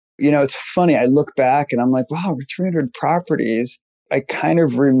It's funny. I look back and I'm like, wow, we're 300 properties. I kind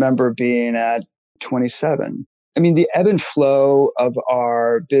of remember being at 27. I mean, the ebb and flow of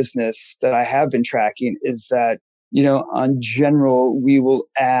our business that I have been tracking is that, on general, we will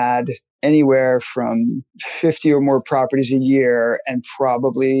add anywhere from 50 or more properties a year and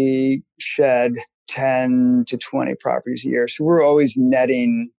probably shed 10 to 20 properties a year. So we're always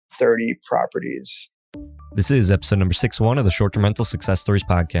netting 30 properties. This is episode number 61 of the Short-Term Rental Success Stories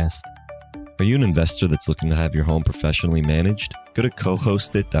podcast. Are you an investor that's looking to have your home professionally managed? Go to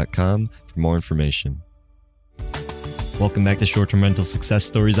cohostit.com for more information. Welcome back to Short-Term Rental Success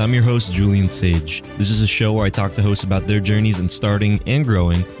Stories. I'm your host, Julian Sage. This is a show where I talk to hosts about their journeys in starting and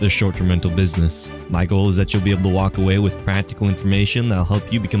growing their short-term rental business. My goal is that you'll be able to walk away with practical information that'll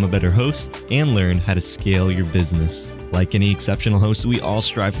help you become a better host and learn how to scale your business. Like any exceptional host, we all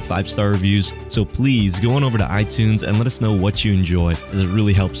strive for 5-star reviews, so please go on over to iTunes and let us know what you enjoy, as it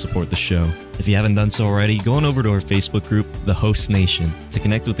really helps support the show. If you haven't done so already, go on over to our Facebook group, The Host Nation, to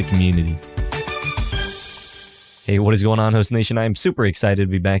connect with the community. Hey, what is going on, Host Nation? I am super excited to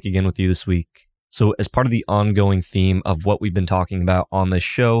be back again with you this week. So as part of the ongoing theme of what we've been talking about on this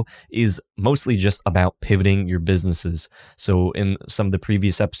show is mostly just about pivoting your businesses. So in some of the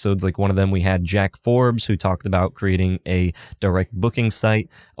previous episodes, like one of them, we had Jack Forbes, who talked about creating a direct booking site,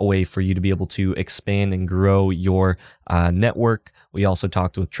 a way for you to be able to expand and grow your network. We also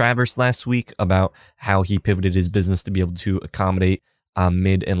talked with Travis last week about how he pivoted his business to be able to accommodate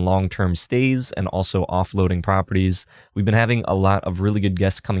mid and long-term stays and also offloading properties. We've been having a lot of really good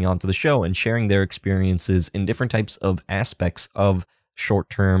guests coming onto the show and sharing their experiences in different types of aspects of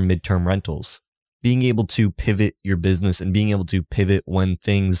short-term, mid-term rentals. Being able to pivot your business and being able to pivot when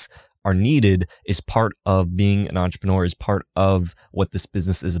things are needed is part of being an entrepreneur, is part of what this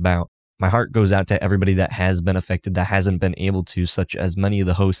business is about. My heart goes out to everybody that has been affected, that hasn't been able to, such as many of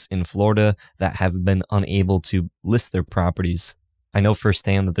the hosts in Florida that have been unable to list their properties. I know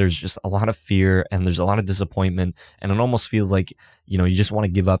firsthand that there's just a lot of fear and there's a lot of disappointment, and it almost feels like, you just want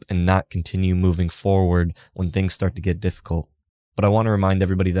to give up and not continue moving forward when things start to get difficult. But I want to remind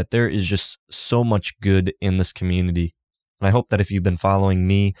everybody that there is just so much good in this community. And I hope that if you've been following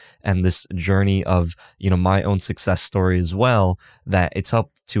me and this journey of, my own success story as well, that it's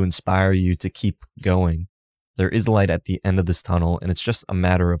helped to inspire you to keep going. There is light at the end of this tunnel, and it's just a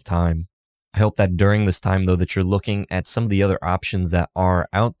matter of time. I hope that during this time, though, that you're looking at some of the other options that are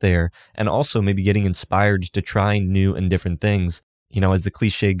out there and also maybe getting inspired to try new and different things. As the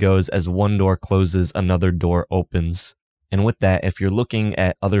cliche goes, as one door closes, another door opens. And with that, if you're looking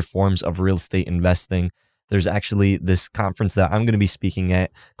at other forms of real estate investing, there's actually this conference that I'm going to be speaking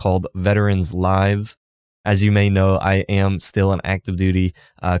at called Veterans Live. As you may know, I am still an active duty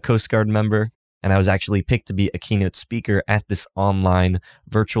Coast Guard member, and I was actually picked to be a keynote speaker at this online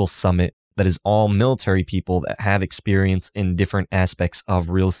virtual summit that is all military people that have experience in different aspects of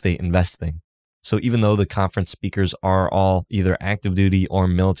real estate investing. So even though the conference speakers are all either active duty or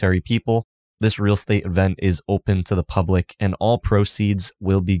military people, this real estate event is open to the public, and all proceeds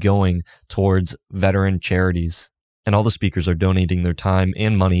will be going towards veteran charities. And all the speakers are donating their time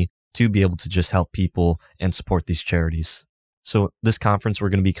and money to be able to just help people and support these charities. So this conference, we're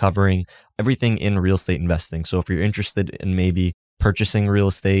going to be covering everything in real estate investing. So if you're interested in maybe purchasing real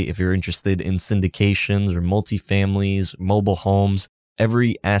estate, if you're interested in syndications or multifamilies, mobile homes,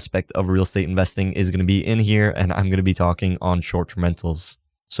 every aspect of real estate investing is going to be in here, and I'm going to be talking on short-term rentals.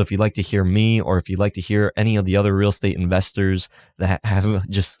 So if you'd like to hear me, or if you'd like to hear any of the other real estate investors that have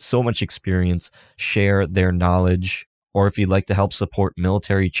just so much experience share their knowledge, or if you'd like to help support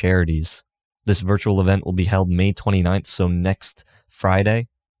military charities, this virtual event will be held May 29th, so next Friday.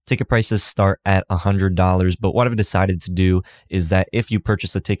 Ticket prices start at $100, but what I've decided to do is that if you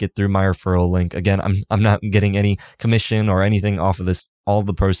purchase a ticket through my referral link, again, I'm not getting any commission or anything off of this. All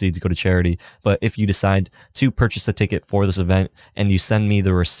the proceeds go to charity. But if you decide to purchase a ticket for this event and you send me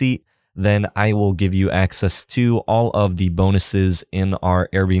the receipt, then I will give you access to all of the bonuses in our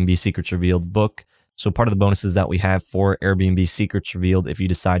Airbnb Secrets Revealed book. So part of the bonuses that we have for Airbnb Secrets Revealed, if you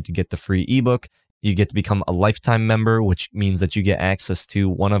decide to get the free ebook, you get to become a lifetime member, which means that you get access to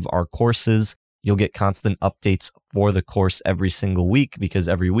one of our courses. You'll get constant updates for the course every single week, because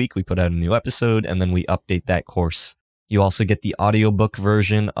every week we put out a new episode and then we update that course. You also get the audiobook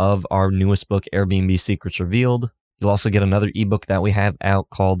version of our newest book, Airbnb Secrets Revealed. You'll also get another ebook that we have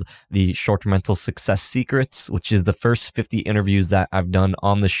out called The Short-Term Rental Success Secrets, which is the first 50 interviews that I've done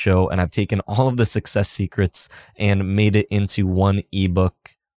on the show. And I've taken all of the success secrets and made it into one ebook.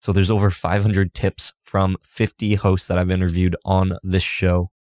 So there's over 500 tips from 50 hosts that I've interviewed on this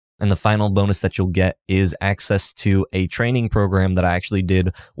show. And the final bonus that you'll get is access to a training program that I actually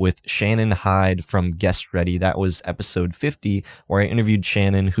did with Shannon Hyde from Guest Ready. That was episode 50, where I interviewed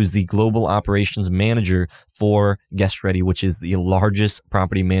Shannon, who's the global operations manager for Guest Ready, which is the largest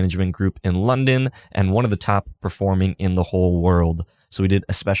property management group in London and one of the top performing in the whole world. So we did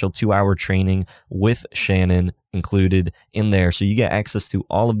a special 2-hour training with Shannon included in there. So you get access to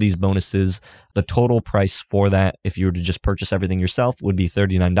all of these bonuses. The total price for that, if you were to just purchase everything yourself, would be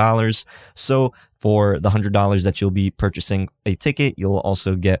 $39. So for the $100 that you'll be purchasing a ticket, you'll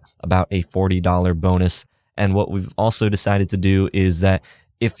also get about a $40 bonus. And what we've also decided to do is that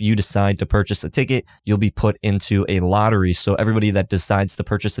if you decide to purchase a ticket, you'll be put into a lottery. So everybody that decides to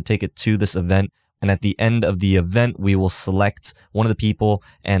purchase a ticket to this event, and at the end of the event, we will select one of the people,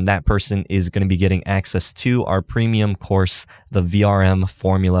 and that person is going to be getting access to our premium course, the VRM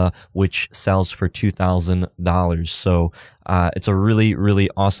formula, which sells for $2,000. So it's a really, really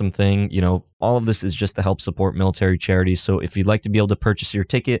awesome thing. You know, all of this is just to help support military charities. So if you'd like to be able to purchase your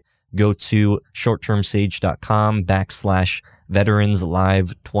ticket, go to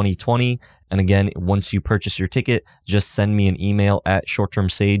shorttermsage.com/veteranslive2020. And again, once you purchase your ticket, just send me an email at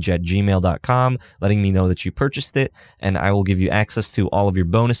shorttermsage@gmail.com, letting me know that you purchased it, and I will give you access to all of your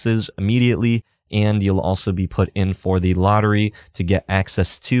bonuses immediately. And you'll also be put in for the lottery to get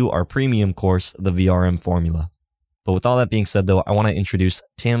access to our premium course, the VRM formula. But with all that being said, though, I want to introduce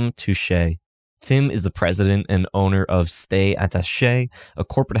Tim Touchette. Tim is the president and owner of Stay Attache, a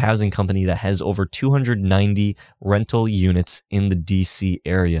corporate housing company that has over 290 rental units in the DC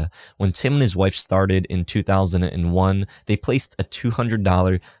area. When Tim and his wife started in 2001, they placed a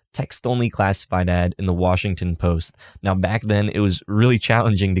 $200 text-only classified ad in the Washington Post. Now, back then, it was really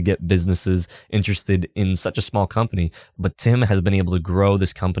challenging to get businesses interested in such a small company, but Tim has been able to grow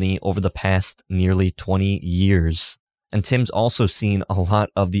this company over the past nearly 20 years. And Tim's also seen a lot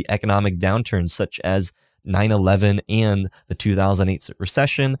of the economic downturns, such as 9/11 and the 2008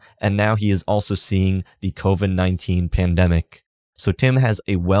 recession, and now he is also seeing the COVID-19 pandemic. So Tim has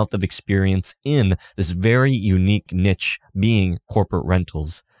a wealth of experience in this very unique niche, being corporate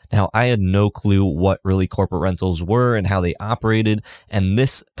rentals. Now, I had no clue what really corporate rentals were and how they operated, and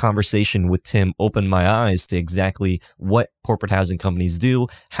this conversation with Tim opened my eyes to exactly what corporate housing companies do,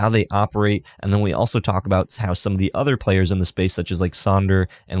 how they operate, and then we also talk about how some of the other players in the space, such as like Sonder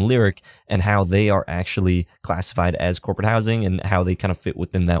and Lyric, and how they are actually classified as corporate housing and how they kind of fit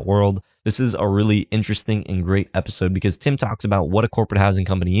within that world. This is a really interesting and great episode because Tim talks about what a corporate housing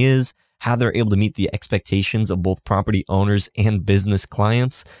company is, how they're able to meet the expectations of both property owners and business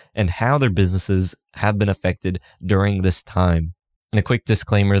clients, and how their businesses have been affected during this time. And a quick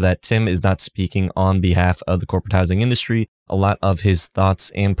disclaimer that Tim is not speaking on behalf of the corporate housing industry. A lot of his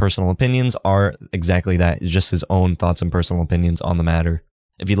thoughts and personal opinions are exactly that, just his own thoughts and personal opinions on the matter.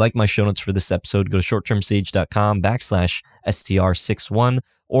 If you'd like my show notes for this episode, go to shorttermsage.com/STR61.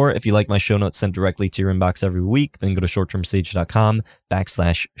 Or if you like my show notes sent directly to your inbox every week, then go to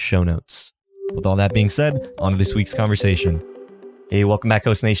shorttermsage.com/show notes. With all that being said, on to this week's conversation. Hey, welcome back,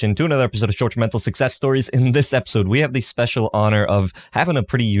 Host Nation, to another episode of Short-Term Rental Success Stories. In this episode, we have the special honor of having a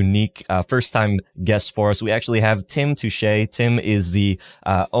pretty unique first-time guest for us. We actually have Tim Touchette. Tim is the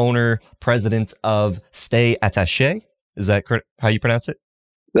owner, president of Stay Attache. Is that how you pronounce it?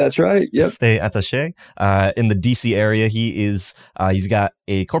 That's right. Yep. Stay Attache. In the DC area, he's got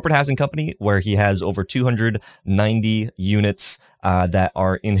a corporate housing company where he has over 290 units that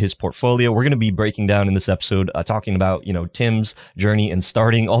are in his portfolio. We're going to be breaking down in this episode, talking about, Tim's journey and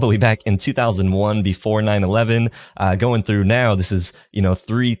starting all the way back in 2001 before 9/11, going through now. This is,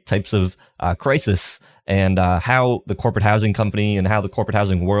 3 types of crisis, and how the corporate housing company and how the corporate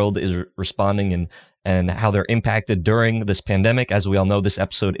housing world is responding and how they're impacted during this pandemic. As we all know, this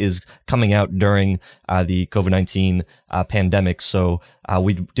episode is coming out during the COVID-19 pandemic. So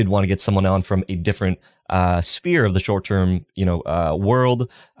we did want to get someone on from a different sphere of the short-term,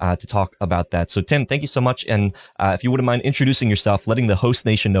 world to talk about that. So Tim, thank you so much. And if you wouldn't mind introducing yourself, letting the host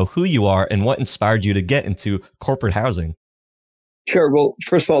nation know who you are and what inspired you to get into corporate housing. Sure. Well,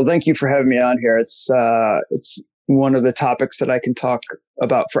 first of all, thank you for having me on here. It's one of the topics that I can talk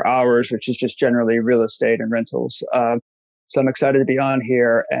about for hours, which is just generally real estate and rentals. So I'm excited to be on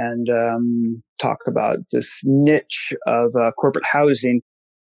here and talk about this niche of corporate housing.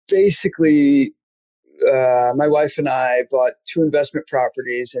 Basically, my wife and I bought 2 investment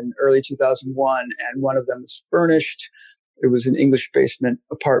properties in early 2001, and one of them was furnished. It was an English basement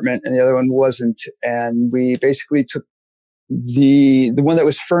apartment, and the other one wasn't. And we basically took the one that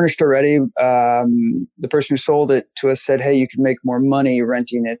was furnished already. The person who sold it to us said, "Hey, you can make more money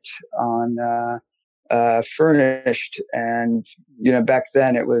renting it on furnished. And, back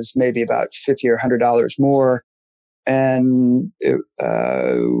then it was maybe about $50 or $100 more. And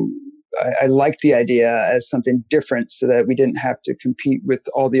I liked the idea as something different so that we didn't have to compete with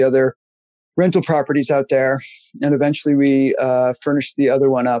all the other rental properties out there. And eventually we furnished the other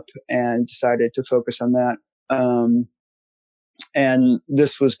one up and decided to focus on that. And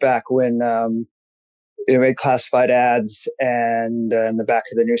this was back when we had classified ads and in the back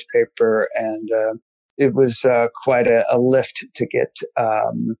of the newspaper. And it was quite a lift to get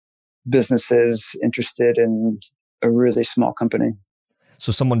businesses interested in a really small company.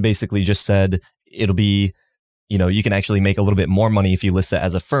 So someone basically just said it'll be, you can actually make a little bit more money if you list it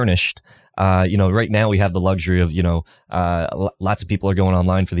as a furnished. Right now we have the luxury of, lots of people are going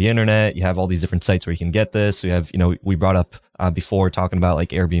online for the internet. You have all these different sites where you can get this. So you have, we brought up before talking about like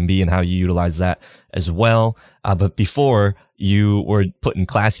Airbnb and how you utilize that as well. But before you were putting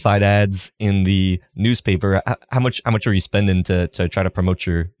classified ads in the newspaper, how much are you spending to try to promote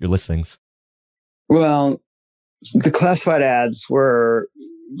your listings? Well, the classified ads were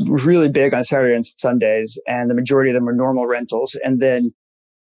really big on Saturday and Sundays, and the majority of them were normal rentals. And then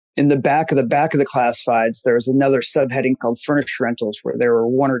in the back of the classifieds, there was another subheading called furnished rentals, where there were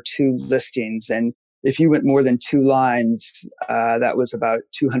one or two listings. And if you went more than two lines, that was about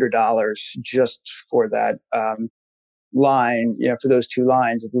 $200 just for that line. For those two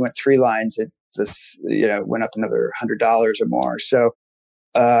lines. If you went three lines, it just went up another $100 or more. So.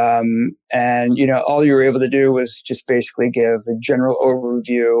 And all you were able to do was just basically give a general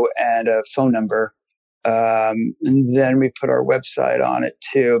overview and a phone number. And then we put our website on it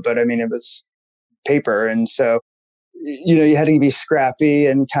too, but it was paper. And so, you had to be scrappy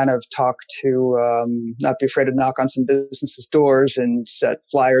and kind of talk to, not be afraid to knock on some businesses' doors and set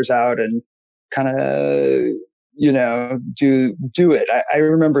flyers out and kind of, do it. I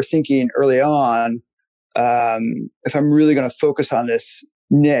remember thinking early on, if I'm really going to focus on this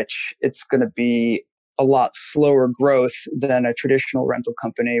niche, it's going to be a lot slower growth than a traditional rental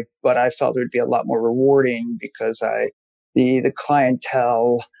company, but I felt it would be a lot more rewarding because the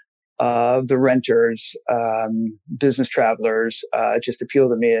clientele of the renters, business travelers, just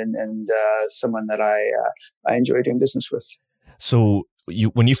appealed to me and someone that I enjoy doing business with. So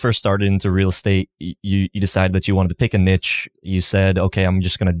when you first started into real estate, you decided that you wanted to pick a niche. You said, okay, I'm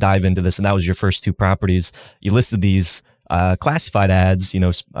just going to dive into this. And that was your first two properties. You listed these classified ads, in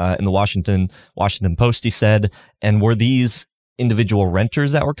the Washington Post, you said. And were these individual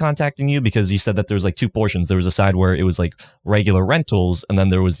renters that were contacting you? Because you said that there was like two portions. There was a side where it was like regular rentals, and then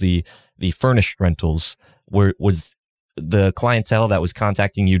there was the furnished rentals. Was the clientele that was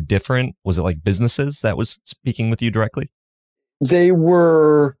contacting you different? Was it like businesses that was speaking with you directly? They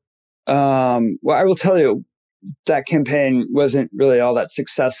were, well, I will tell you, that campaign wasn't really all that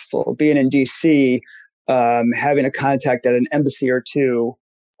successful. Being in DC, having a contact at an embassy or two,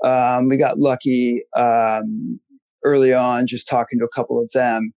 we got lucky early on just talking to a couple of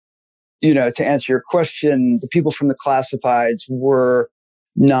them. To answer your question, the people from the classifieds were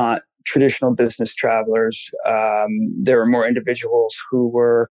not traditional business travelers. There were more individuals who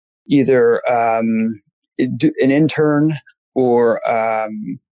were either an intern or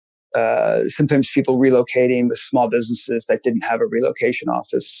sometimes people relocating with small businesses that didn't have a relocation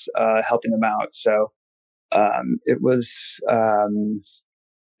office helping them out. So it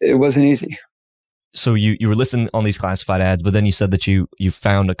wasn't easy. So you were listening on these classified ads, but then you said that you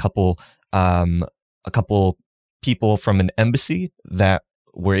found a couple people from an embassy that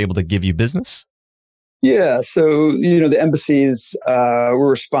were able to give you business. Yeah. So, the embassies were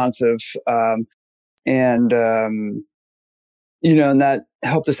responsive. And that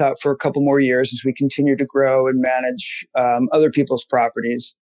helped us out for a couple more years as we continued to grow and manage other people's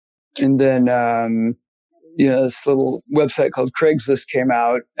properties. And then, this little website called Craigslist came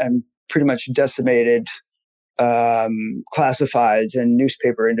out and pretty much decimated classifieds and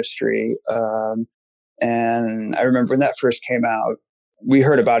newspaper industry. And I remember when that first came out, we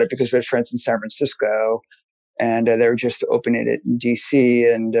heard about it because we had friends in San Francisco, and they were just opening it in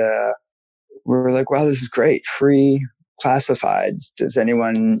DC. And we were like, wow, this is great. Free classifieds. Does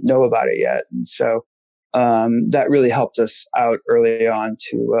anyone know about it yet? And so that really helped us out early on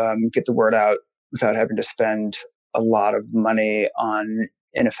to get the word out without having to spend a lot of money on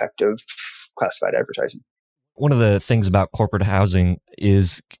ineffective classified advertising. One of the things about corporate housing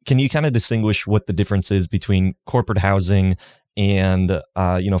is, can you kind of distinguish what the difference is between corporate housing and,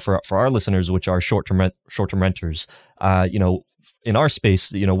 for our listeners, which are short-term renters, in our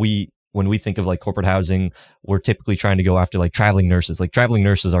space, when we think of like corporate housing, we're typically trying to go after like traveling nurses. Like traveling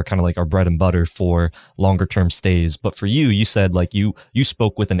nurses are kind of like our bread and butter for longer term stays. But for you, you said like you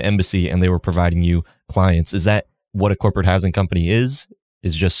spoke with an embassy and they were providing you clients. Is that what a corporate housing company is?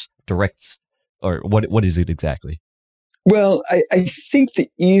 Is just direct, or what is it exactly? Well, I think the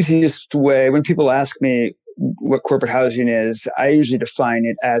easiest way when people ask me what corporate housing is, I usually define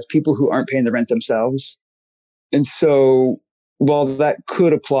it as people who aren't paying the rent themselves. And so while that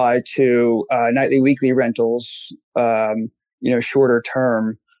could apply to nightly, weekly rentals, shorter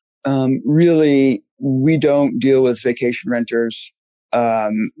term, really, we don't deal with vacation renters.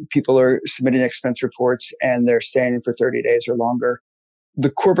 People are submitting expense reports and they're staying for 30 days or longer. The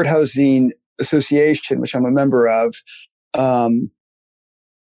Corporate Housing Association, which I'm a member of, one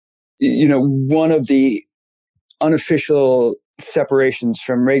of the unofficial separations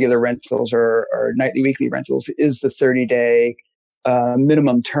from regular rentals or nightly, weekly rentals is the 30-day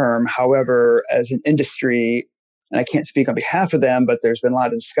minimum term. However, as an industry, and I can't speak on behalf of them, but there's been a lot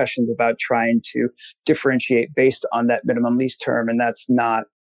of discussions about trying to differentiate based on that minimum lease term, and that's not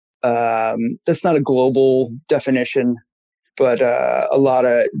a global definition. But a lot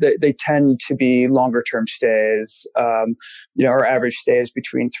of they tend to be longer term stays. Our average stay is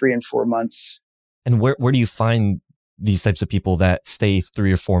between 3 and 4 months. And where do you find these types of people that stay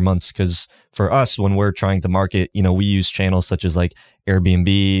 3 or 4 months? Because for us, when we're trying to market, we use channels such as like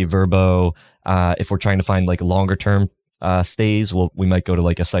Airbnb, Vrbo. If we're trying to find like longer term stays, we might go to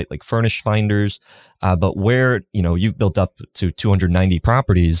like a site like Furnish Finders. But where you've built up to 290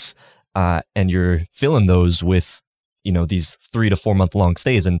 properties, and you're filling those with these 3 to 4 month long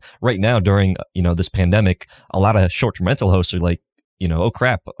stays. And right now during, this pandemic, a lot of short-term rental hosts are like, oh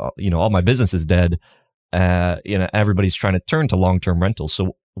crap, all my business is dead. Everybody's trying to turn to long-term rentals.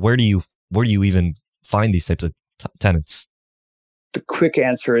 So where do you even find these types of tenants? The quick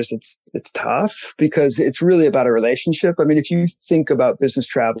answer is it's tough because it's really about a relationship. I mean, if you think about business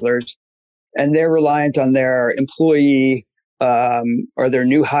travelers and they're reliant on their employee, or their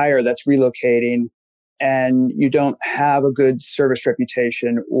new hire that's relocating, and you don't have a good service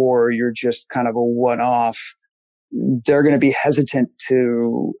reputation, or you're just kind of a one-off, they're going to be hesitant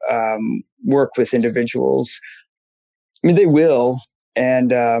to work with individuals. I mean, they will. And,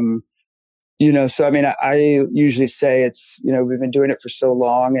 so, I mean, I usually say it's, we've been doing it for so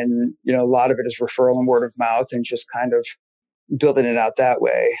long, and, a lot of it is referral and word of mouth and just kind of building it out that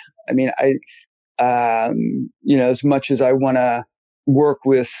way. I mean, as much as I want to work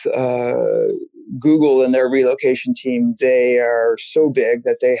with Google and their relocation team, they are so big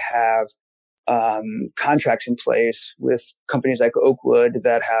that they have contracts in place with companies like Oakwood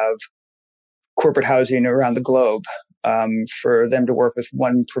that have corporate housing around the globe. For them to work with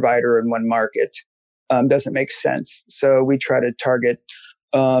one provider in one market doesn't make sense. So we try to target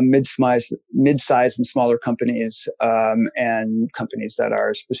mid-size and smaller companies, and companies that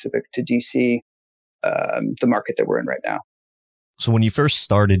are specific to DC, the market that we're in right now. So when you first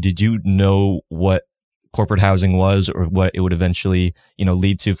started, did you know what corporate housing was, or what it would eventually,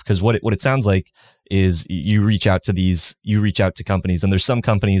 lead to? Because what it sounds like is you reach out to companies, and there's some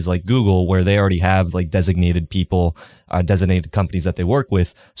companies like Google where they already have like designated people, designated companies that they work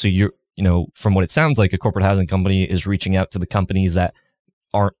with. So from what it sounds like, a corporate housing company is reaching out to the companies that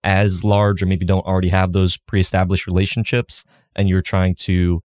aren't as large or maybe don't already have those pre-established relationships, and you're trying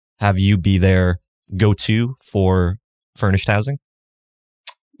to have you be their go-to for furnished housing?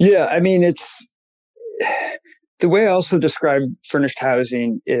 Yeah, I mean, it's the way I also describe furnished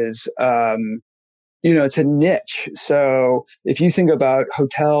housing is, it's a niche. So if you think about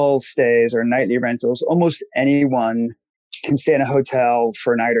hotel stays or nightly rentals, almost anyone can stay in a hotel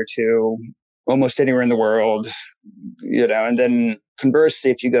for a night or two, almost anywhere in the world, and then conversely,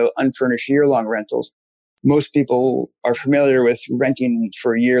 if you go unfurnished year-long rentals, most people are familiar with renting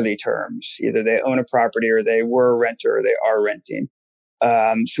for yearly terms. Either they own a property, or they were a renter, or they are renting.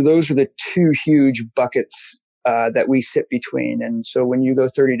 So those are the two huge buckets that we sit between. And so when you go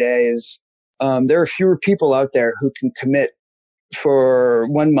 30 days, there are fewer people out there who can commit for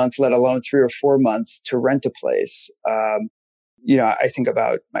 1 month, let alone 3 or 4 months to rent a place. I think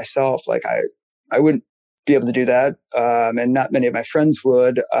about myself, like I wouldn't be able to do that. And not many of my friends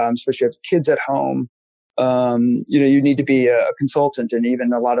would, especially if kids at home. You need to be a consultant, and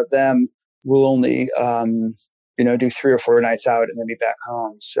even a lot of them will only, do 3 or 4 nights out and then be back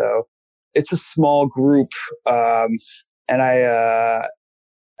home. So it's a small group. And I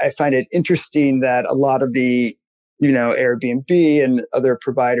find it interesting that a lot of the, Airbnb and other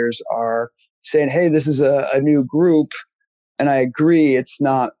providers are saying, hey, this is a new group. And I agree, it's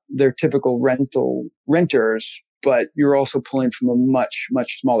not their typical renters, but you're also pulling from a much,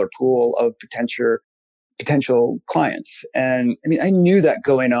 much smaller pool of potential clients. And I mean, I knew that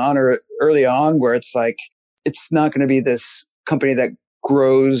going on or early on, where it's like, it's not going to be this company that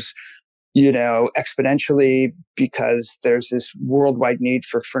grows, exponentially because there's this worldwide need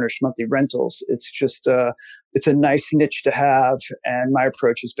for furnished monthly rentals. It's just, it's a nice niche to have. And my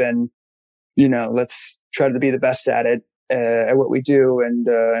approach has been, let's try to be the best at it, at what we do, and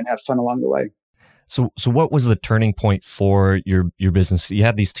have fun along the way. So what was the turning point for your business? You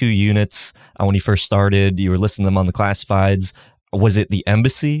had these 2 units when you first started. You were listing them on the classifieds. Was it the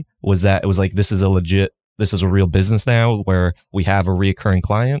embassy? It was like, this is a real business now where we have a reoccurring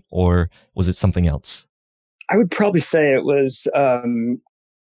client, or was it something else? I would probably say it was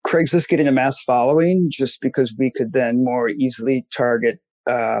Craigslist getting a mass following, just because we could then more easily target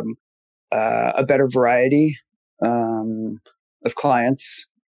a better variety of clients.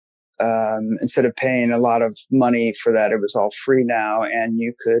 Instead of paying a lot of money for that, it was all free now, and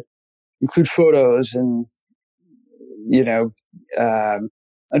you could include photos. And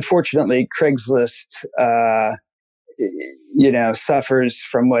unfortunately, Craigslist suffers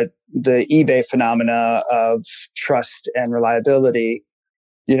from what the eBay phenomena of trust and reliability.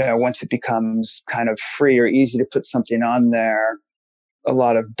 Once it becomes kind of free or easy to put something on there, a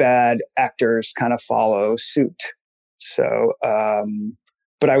lot of bad actors kind of follow suit. So,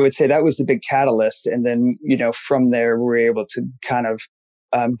 but I would say that was the big catalyst. And then, from there, we were able to kind of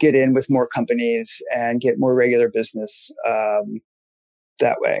get in with more companies and get more regular business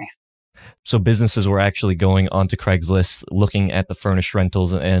that way. So businesses were actually going onto Craigslist, looking at the furnished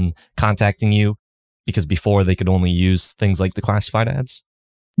rentals and contacting you, because before they could only use things like the classified ads?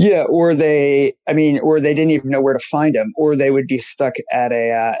 Yeah, or they didn't even know where to find them, or they would be stuck at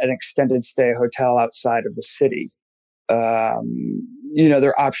an extended stay hotel outside of the city.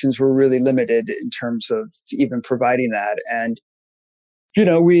 Their options were really limited in terms of even providing that. And,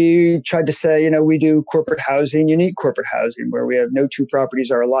 we tried to say, we do corporate housing, unique corporate housing, where we have no 2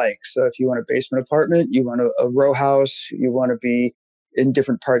 properties are alike. So if you want a basement apartment, you want a row house, you want to be in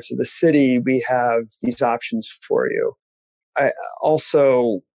different parts of the city, we have these options for you. I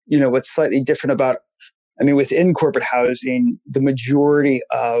also, what's slightly different within corporate housing, the majority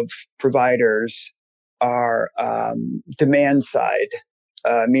of providers are demand side,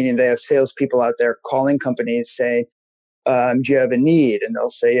 meaning they have salespeople out there calling companies saying, do you have a need? And they'll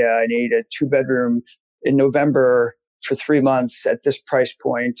say, yeah, I need a 2-bedroom in November for 3 months at this price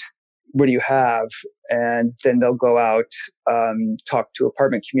point. What do you have? And then they'll go out, talk to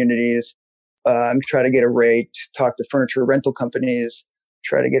apartment communities, try to get a rate, talk to furniture rental companies,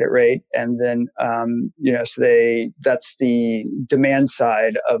 try to get it rate. And then, that's the demand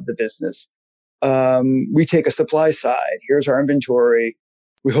side of the business. We take a supply side. Here's our inventory.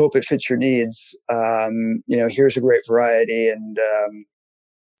 We hope it fits your needs. Here's a great variety. And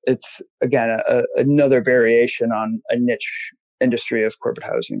it's, again, another variation on a niche industry of corporate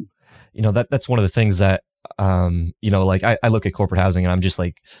housing. That's one of the things that, I look at corporate housing and I'm just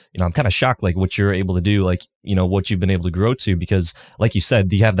like, I'm kind of shocked, like what you're able to do, like, what you've been able to grow to, because like you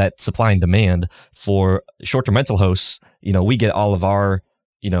said, you have that supply and demand for short-term rental hosts. We get all of our,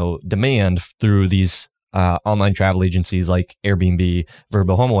 demand through these online travel agencies like Airbnb,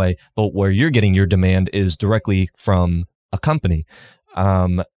 Vrbo, HomeAway, but where you're getting your demand is directly from a company.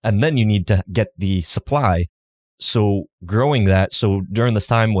 And then you need to get the supply. So growing that, so during this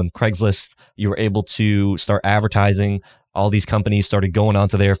time when Craigslist, you were able to start advertising, all these companies started going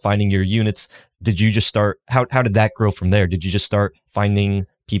onto there, finding your units. Did you just start, how did that grow from there? Did you just start finding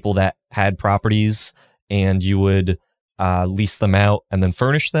people that had properties and you would lease them out and then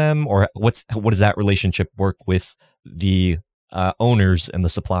furnish them? Or what does that relationship work with the owners and the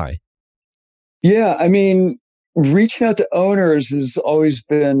supply? Yeah, reaching out to owners has always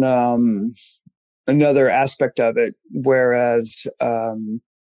been another aspect of it. Whereas,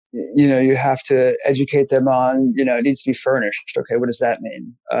 you have to educate them on, it needs to be furnished. Okay, what does that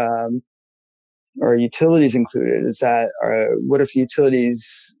mean? Are utilities included? What if the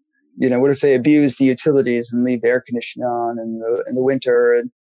utilities, what if they abuse the utilities and leave the air conditioning on in the winter?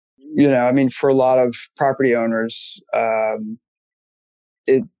 And, for a lot of property owners,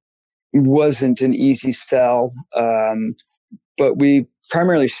 it wasn't an easy sell. But we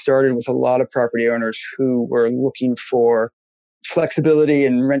primarily started with a lot of property owners who were looking for flexibility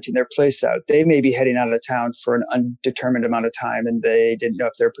in renting their place out. They may be heading out of town for an undetermined amount of time, and they didn't know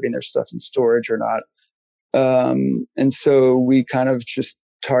if they're putting their stuff in storage or not. And so we kind of just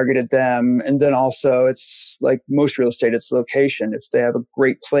targeted them. And then also, it's like most real estate, it's location. If they have a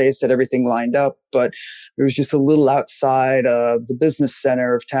great place that everything lined up, but it was just a little outside of the business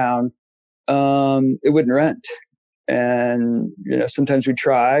center of town, it wouldn't rent. And, sometimes we'd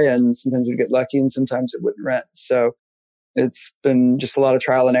try and sometimes we'd get lucky and sometimes it wouldn't rent. So it's been just a lot of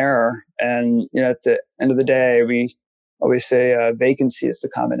trial and error. And, at the end of the day, we always say vacancy is the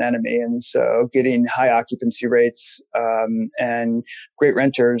common enemy. And so getting high occupancy rates and great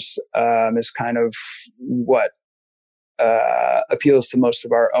renters is kind of what appeals to most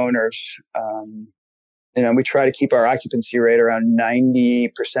of our owners. We try to keep our occupancy rate around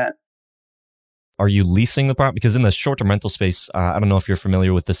 90%. Are you leasing the property? Because in the short-term rental space, I don't know if you're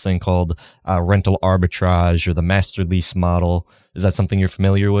familiar with this thing called rental arbitrage or the master lease model. Is that something you're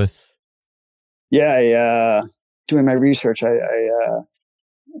familiar with? Yeah, doing my research, I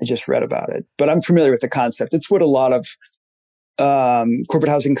just read about it, but I'm familiar with the concept. It's what a lot of corporate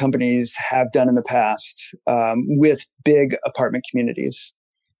housing companies have done in the past with big apartment communities.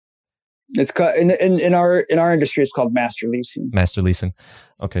 It's in our industry, it's called master leasing. Master leasing.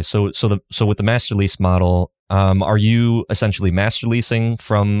 Okay, so with the master lease model, are you essentially master leasing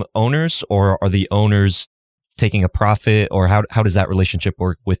from owners, or are the owners taking a profit, or how does that relationship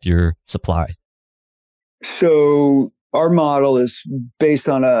work with your supply? So our model is based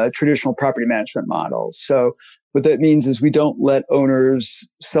on a traditional property management model. So what that means is we don't let owners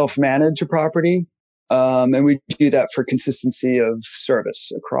self-manage a property. And we do that for consistency of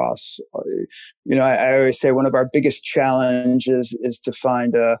service across. I always say one of our biggest challenges is to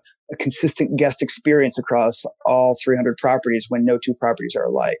find a consistent guest experience across all 300 properties when no two properties are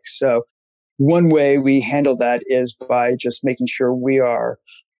alike. So one way we handle that is by just making sure we are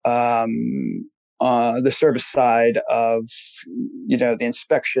the service side of, the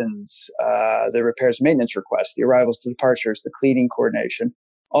inspections, the repairs and maintenance requests, the arrivals to departures, the cleaning coordination.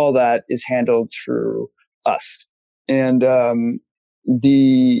 All that is handled through us. And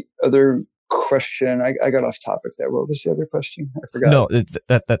the other question, I got off topic there. What was the other question? I forgot. No,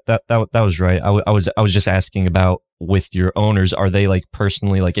 that was right. I was just asking about with your owners. Are they like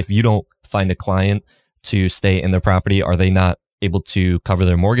personally, like if you don't find a client to stay in their property, are they not able to cover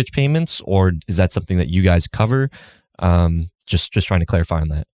their mortgage payments, or is that something that you guys cover? Just trying to clarify on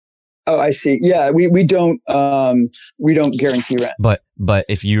that. Oh, I see. Yeah, we don't guarantee rent. But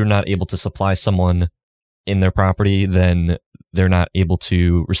if you're not able to supply someone in their property, then they're not able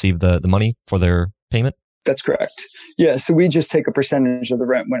to receive the money for their payment? That's correct. Yeah, so we just take a percentage of the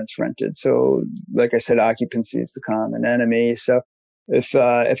rent when it's rented. So like I said, occupancy is the common enemy. So if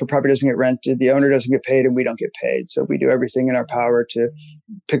a property doesn't get rented, the owner doesn't get paid and we don't get paid. So we do everything in our power to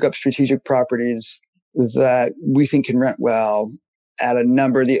pick up strategic properties that we think can rent well at a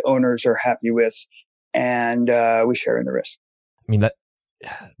number the owners are happy with, and we share in the risk. I mean,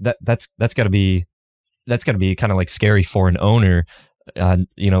 that's got to be kind of like scary for an owner,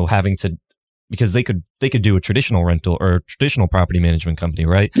 having to, because they could do a traditional rental or a traditional property management company,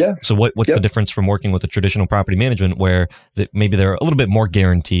 right? Yeah. So what's the difference from working with a traditional property management where maybe they're a little bit more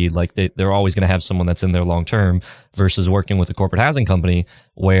guaranteed, like they're always going to have someone that's in there long term, versus working with a corporate housing company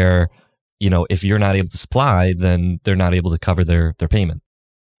where, if you're not able to supply, then they're not able to cover their payment.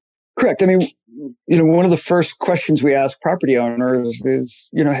 Correct. I mean, one of the first questions we ask property owners is,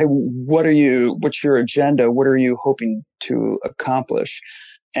 hey, what's your agenda? What are you hoping to accomplish?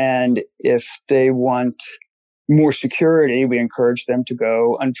 And if they want more security, we encourage them to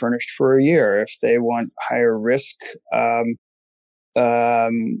go unfurnished for a year. If they want higher risk,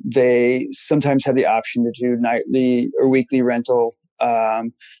 they sometimes have the option to do nightly or weekly rental.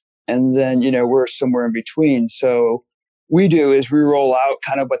 And then, we're somewhere in between. So we do is we roll out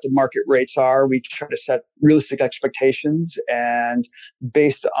kind of what the market rates are. We try to set realistic expectations, and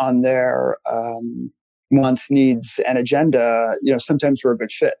based on their wants, needs, and agenda, sometimes we're a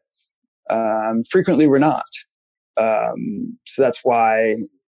good fit. Frequently we're not. So that's why,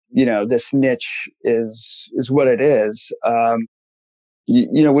 this niche is what it is.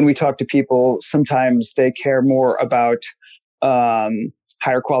 When we talk to people, sometimes they care more about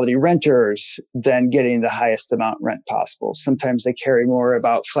higher quality renters than getting the highest amount rent possible. Sometimes they care more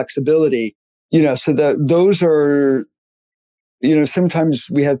about flexibility, so those are, sometimes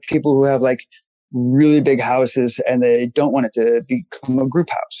we have people who have like really big houses and they don't want it to become a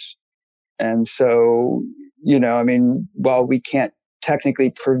group house. And so, while we can't technically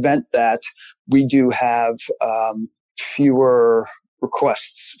prevent that, we do have fewer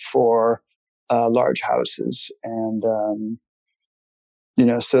requests for large houses. And,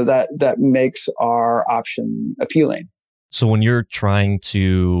 so that makes our option appealing. So when you're trying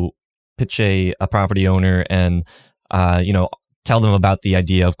to pitch a property owner and, tell them about the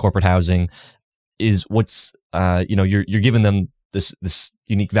idea of corporate housing, is you're giving them this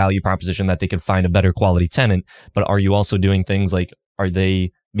unique value proposition that they could find a better quality tenant, but are you also doing things like Are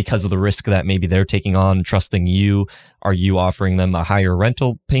they, because of the risk that maybe they're taking on, trusting you, are you offering them a higher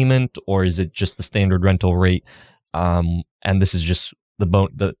rental payment, or is it just the standard rental rate? And this is just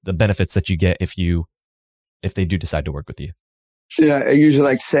the benefits that you get if they do decide to work with you. Yeah, I usually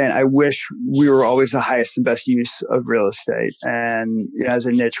like saying, I wish we were always the highest and best use of real estate. And as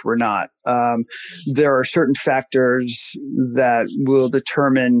a niche, we're not. There are certain factors that will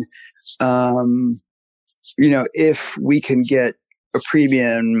determine, if we can get a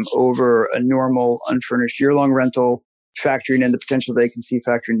premium over a normal unfurnished year-long rental, factoring in the potential vacancy,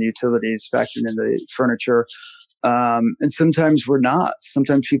 factoring in the utilities, factoring in the furniture. And sometimes we're not.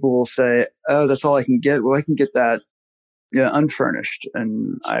 Sometimes people will say, oh, that's all I can get. Well, I can get that unfurnished.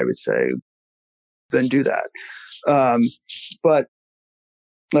 And I would say, then do that. But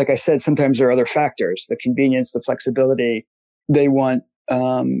like I said, sometimes there are other factors, the convenience, the flexibility. They want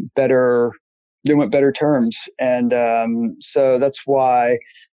better terms. And so that's why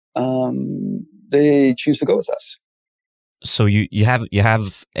they choose to go with us. So you have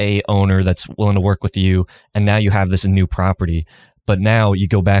a owner that's willing to work with you, and now you have this new property. But now you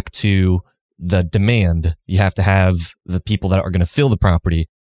go back to the demand. You have to have the people that are going to fill the property.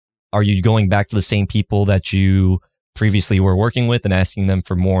 Are you going back to the same people that you previously were working with and asking them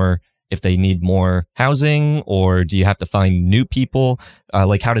for more if they need more housing, or do you have to find new people?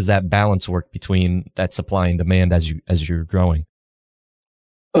 Like, how does that balance work between that supply and demand as you're growing?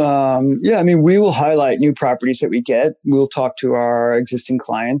 We will highlight new properties that we get. We'll talk to our existing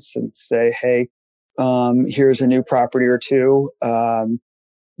clients and say, hey, here's a new property or two, or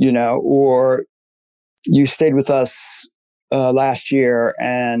you stayed with us last year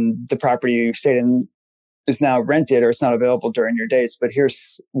and the property you stayed in is now rented or it's not available during your dates, but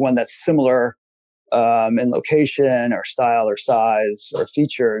here's one that's similar in location or style or size or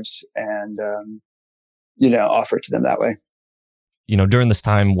features, and offer it to them that way. During this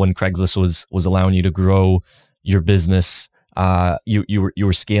time when Craigslist was allowing you to grow your business, you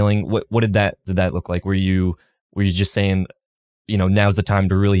were scaling. What did that look like? Were you just saying, now's the time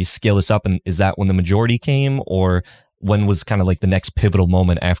to really scale this up? And is that when the majority came, or when was kind of like the next pivotal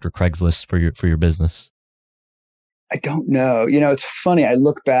moment after Craigslist for your business? I don't know. It's funny. I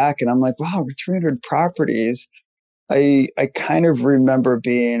look back and I'm like, wow, we're 300 properties. I kind of remember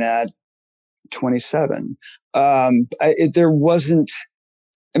being at 27. There wasn't,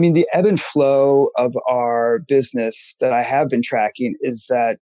 the ebb and flow of our business that I have been tracking is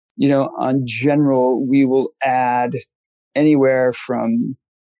that, on general, we will add anywhere from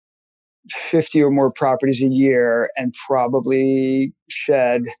 50 or more properties a year and probably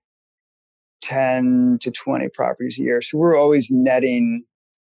shed 10 to 20 properties a year. So we're always netting,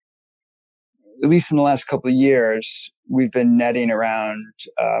 at least in the last couple of years, we've been netting around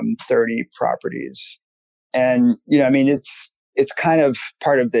 30 properties. And, it's kind of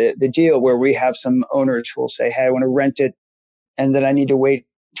part of the deal where we have some owners who will say, hey, I want to rent it, and then I need to wait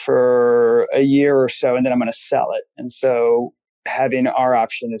for a year or so, and then I'm going to sell it. And so having our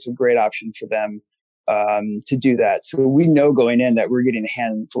option is a great option for them to do that. So we know going in that we're getting a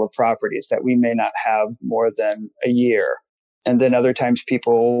handful of properties that we may not have more than a year. And then other times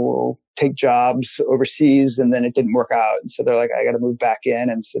people will take jobs overseas and then it didn't work out. And so they're like, I got to move back in.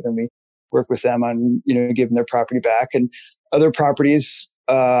 And so then we work with them on, giving their property back. And other properties,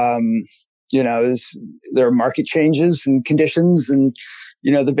 there are market changes and conditions, and,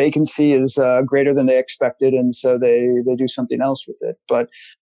 the vacancy is greater than they expected. And so they do something else with it. But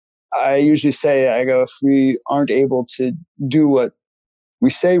I usually say, if we aren't able to do what we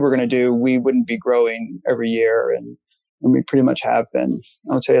say we're going to do, we wouldn't be growing every year. And we pretty much have been.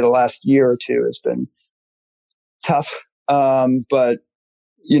 I would say the last year or two has been tough. But,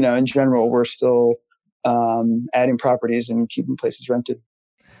 in general, we're still adding properties and keeping places rented.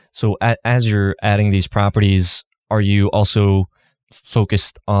 So as you're adding these properties, are you also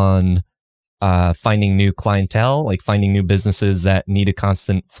focused on finding new clientele, like finding new businesses that need a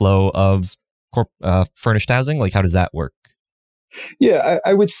constant flow of furnished housing? Like, how does that work? Yeah,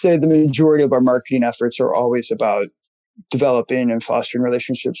 I would say the majority of our marketing efforts are always about developing and fostering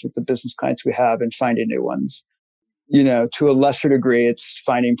relationships with the business clients we have and finding new ones. To a lesser degree, it's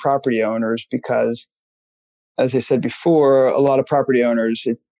finding property owners because, as I said before, a lot of property owners,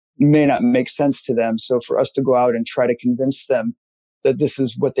 it may not make sense to them. So for us to go out and try to convince them that this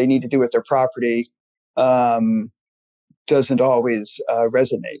is what they need to do with their property doesn't always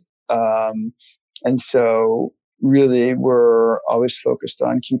resonate. And so really, we're always focused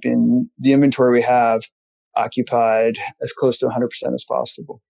on keeping the inventory we have occupied as close to 100% as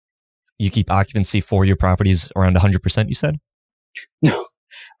possible. You keep occupancy for your properties around 100%, you said? No,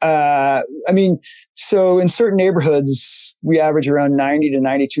 I mean, so in certain neighborhoods, we average around 90 to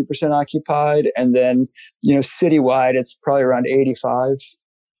 92% occupied. And then, citywide, it's probably around 85.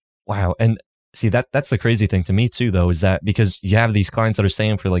 Wow. And see, that's the crazy thing to me too, though, is that because you have these clients that are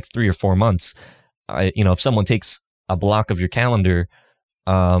staying for like 3 or 4 months, if someone takes a block of your calendar,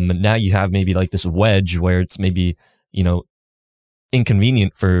 now you have maybe like this wedge where it's maybe,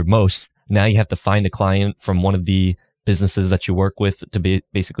 inconvenient for most. Now you have to find a client from one of the businesses that you work with to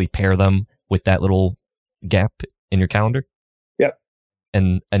basically pair them with that little gap in your calendar. Yep.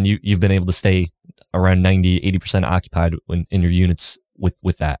 And you've been able to stay around 90-80% occupied in your units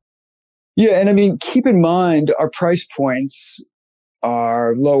with that. Yeah. And I mean, keep in mind, our price points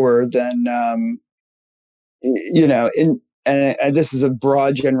are lower than, and this is a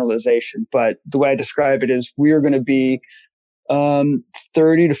broad generalization, but the way I describe it is we are going to be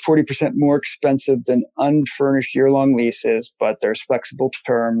 30 to 40% more expensive than unfurnished year-long leases, but there's flexible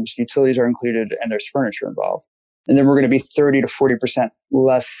terms, utilities are included, and there's furniture involved. And then we're going to be 30 to 40%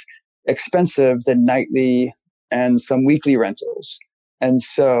 less expensive than nightly and some weekly rentals. And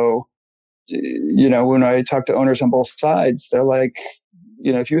so, when I talk to owners on both sides, they're like,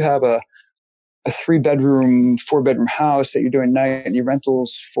 if you have a 3-bedroom, 4-bedroom house that you're doing nightly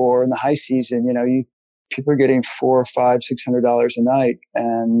rentals for in the high season, people are getting $400, $500, $600 a night,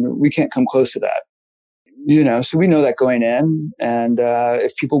 and we can't come close to that. So we know that going in, and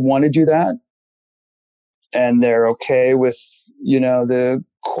if people want to do that, and they're okay with the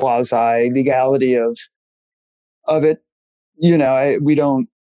quasi legality of it,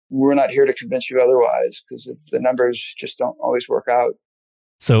 we're not here to convince you otherwise, because the numbers just don't always work out.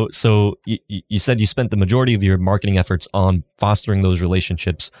 So you said you spent the majority of your marketing efforts on fostering those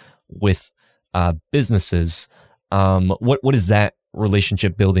relationships with businesses. What does that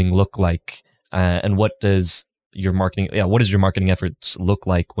relationship building look like? And what does your marketing efforts look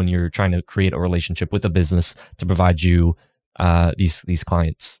like when you're trying to create a relationship with a business to provide you these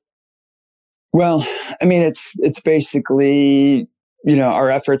clients? Well, I mean, it's basically, our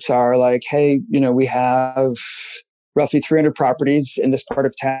efforts are like, hey, we have roughly 300 properties in this part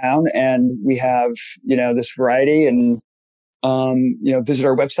of town, and we have, this variety, and, visit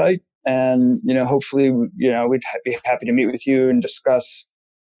our website. And, hopefully, we'd be happy to meet with you and discuss,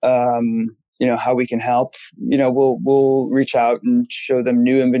 how we can help. We'll reach out and show them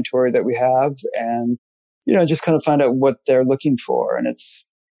new inventory that we have, and, just kind of find out what they're looking for. And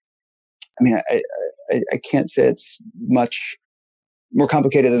I can't say it's much more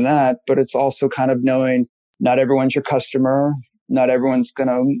complicated than that, but it's also kind of knowing not everyone's your customer. Not everyone's going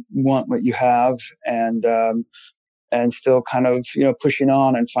to want what you have. And still kind of, pushing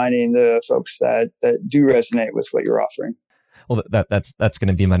on and finding the folks that do resonate with what you're offering. Well, that's going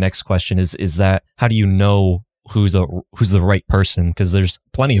to be my next question is that how do you know who's the right person? Because there's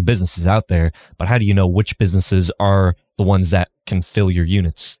plenty of businesses out there, but how do you know which businesses are the ones that can fill your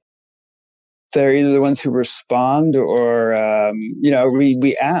units? They're either the ones who respond or,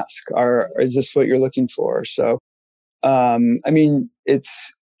 we ask, is this what you're looking for? So,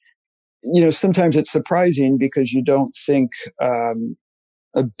 it's, sometimes it's surprising because you don't think a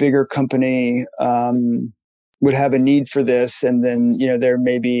bigger company would have a need for this, and then there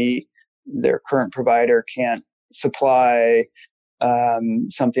maybe their current provider can't supply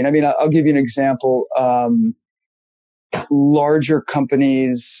something. I mean, I'll give you an example. Larger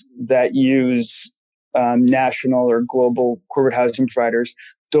companies that use national or global corporate housing providers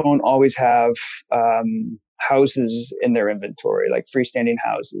don't always have houses in their inventory, like freestanding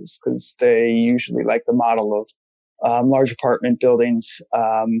houses, because they usually like the model of large apartment buildings.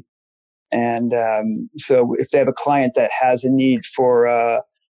 So if they have a client that has a need for a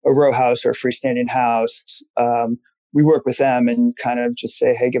row house or a freestanding house, we work with them and kind of just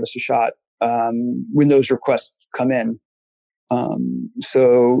say, hey, give us a shot when those requests come in.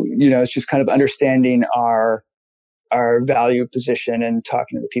 It's just kind of understanding our value position and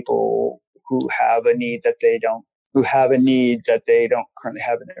talking to the people who have a need that they don't currently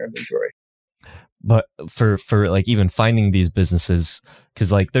have in their inventory. But for like even finding these businesses,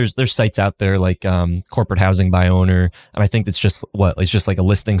 because like there's sites out there like corporate housing by owner, and I think it's just like a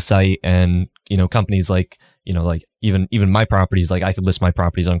listing site, and companies like like even my properties, like I could list my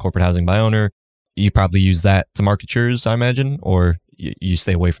properties on corporate housing by owner. You probably use that to market yours, I imagine, or you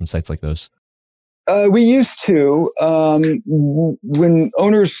stay away from sites like those? We used to. When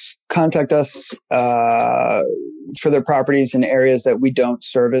owners contact us for their properties in areas that we don't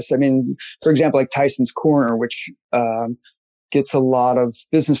service, I mean, for example, like Tyson's Corner, which gets a lot of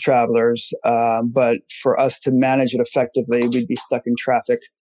business travelers, but for us to manage it effectively, we'd be stuck in traffic.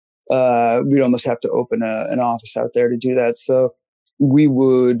 We'd almost have to open an office out there to do that. So we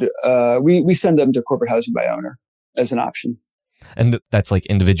would we send them to corporate housing by owner as an option. And that's like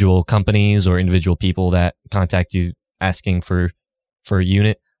individual companies or individual people that contact you asking for a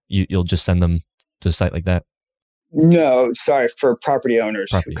unit. You'll just send them to a site like that. No, sorry, for property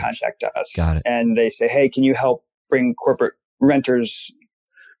owners who Property owners. contact us. Got it. And they say, hey, can you help bring corporate renters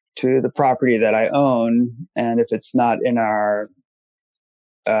to the property that I own? And if it's not in our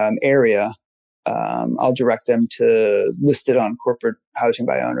area, I'll direct them to list it on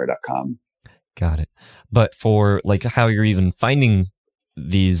corporatehousingbyowner.com. Got it. But for like how you're even finding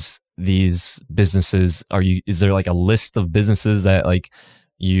these businesses, is there like a list of businesses that like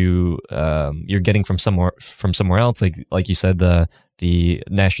you're getting from somewhere else, like you said, the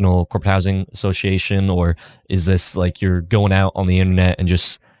National Corporate Housing Association, or is this like you're going out on the internet and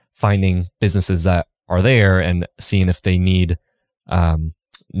just finding businesses that are there and seeing if they need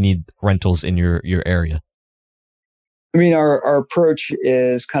rentals in your area? I mean, our approach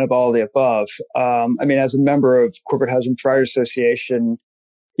is kind of all the above. I mean, as a member of Corporate Housing Providers Association,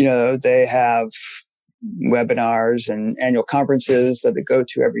 they have webinars and annual conferences that they go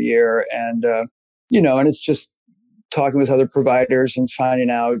to every year. And, and it's just talking with other providers and finding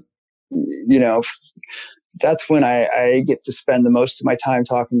out, that's when I get to spend the most of my time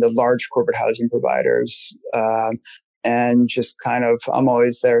talking to large corporate housing providers. And just kind of, I'm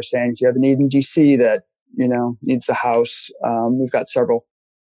always there saying, do you have a need in DC that, needs a house? We've got several,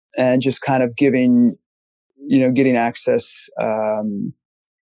 and just kind of getting access,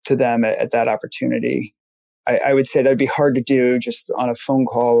 to them at that opportunity. I would say that'd be hard to do just on a phone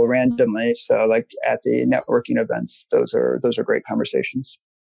call randomly. So like at the networking events, those are great conversations.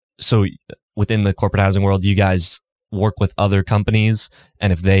 So within the corporate housing world, you guys work with other companies,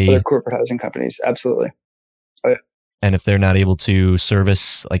 and if other corporate housing companies, absolutely. Oh, yeah. And if they're not able to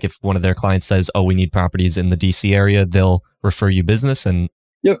service, like if one of their clients says, "Oh, we need properties in the DC area," they'll refer you business, and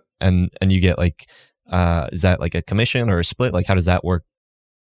yep, and you get like, is that like a commission or a split? Like, how does that work?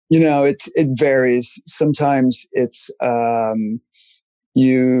 It varies. Sometimes it's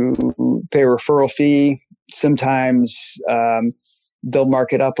you pay a referral fee. Sometimes they'll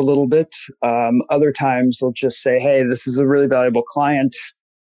mark it up a little bit. Other times they'll just say, "Hey, this is a really valuable client.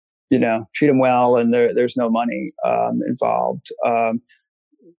 Treat them well," and there's no money involved. And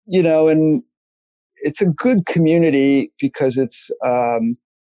it's a good community because it's a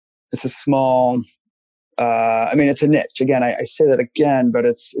small. I mean, it's a niche. Again, I say that again, but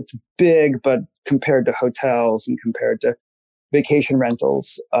it's big, but compared to hotels and compared to vacation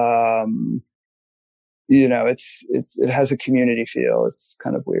rentals, it has a community feel. It's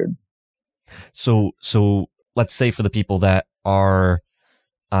kind of weird. So let's say for the people that are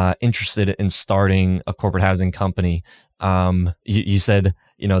interested in starting a corporate housing company, you said,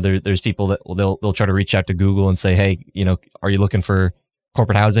 there's people that they'll try to reach out to Google and say, hey, are you looking for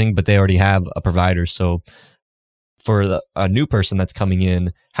corporate housing? But they already have a provider. So for a new person that's coming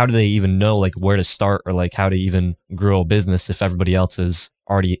in, how do they even know like where to start, or like how to even grow a business if everybody else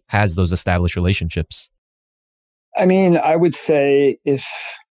already has those established relationships? I mean, I would say if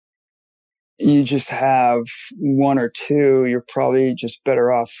you just have one or two, you're probably just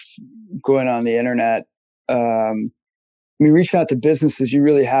better off going on the internet. I mean, reaching out to businesses, you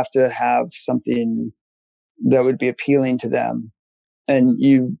really have to have something that would be appealing to them. And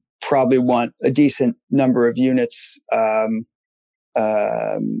you probably want a decent number of units that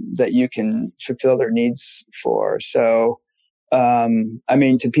you can fulfill their needs for. So, I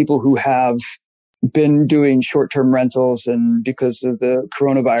mean, to people who have been doing short-term rentals and because of the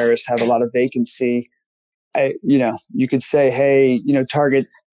coronavirus have a lot of vacancy, you could say, hey, Target,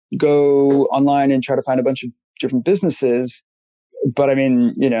 go online and try to find a bunch of different businesses. But I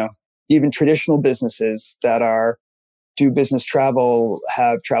mean, even traditional businesses that do business travel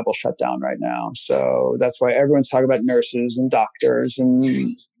have travel shut down right now. So that's why everyone's talking about nurses and doctors. And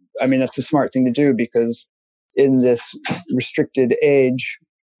I mean, that's a smart thing to do because in this restricted age,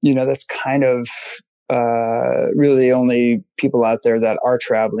 that's kind of really the only people out there that are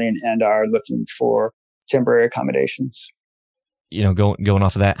traveling and are looking for temporary accommodations. Going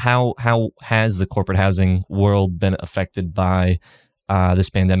off of that, how has the corporate housing world been affected by this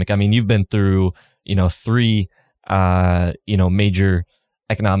pandemic? I mean, you've been through, three, major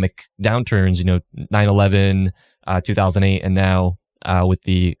economic downturns, 9/11, 2008, and now with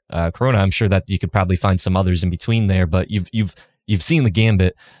the corona. I'm sure that you could probably find some others in between there, but you've seen the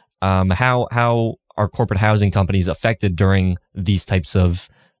gambit. How are corporate housing companies affected during these types of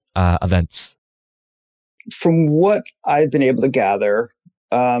events? From what I've been able to gather,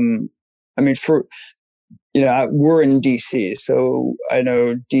 I mean, we're in DC, so I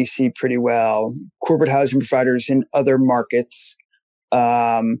know DC pretty well. Corporate housing providers in other markets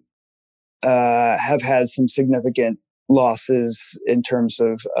um, have had some significant losses in terms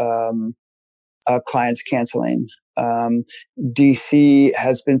of clients canceling. DC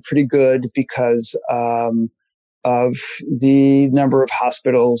has been pretty good because of the number of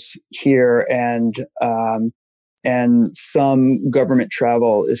hospitals here, and some government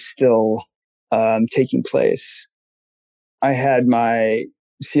travel is still taking place. I had my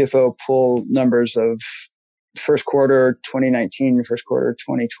CFO pull numbers of first quarter 2019 and first quarter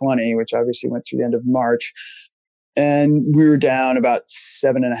 2020, which obviously went through the end of March. And we were down about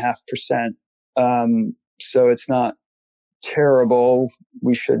 7.5%. So it's not terrible.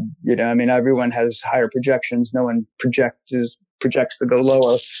 We should, everyone has higher projections. No one projects to go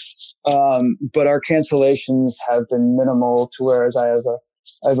lower. But our cancellations have been minimal, to whereas I have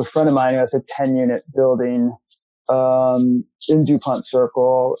a friend of mine who has a 10-unit building in DuPont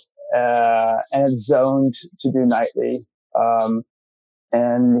Circle, and it's zoned to do nightly.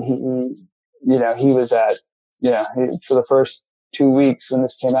 And he was at, for the first 2 weeks when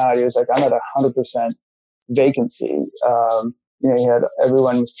this came out, he was like, I'm at 100% vacancy. He had,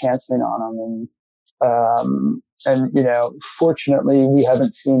 everyone was canceling on him. And fortunately we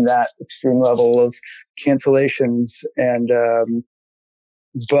haven't seen that extreme level of cancellations.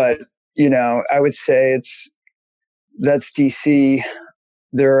 But I would say that's DC.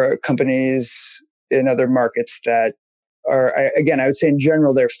 There are companies in other markets that are, I would say in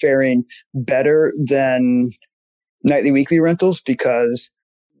general, they're faring better than nightly, weekly rentals because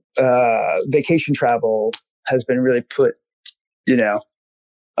vacation travel has been really put,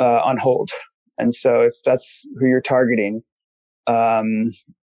 on hold. And so if that's who you're targeting,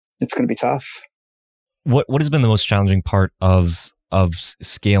 it's going to be tough. What has been the most challenging part of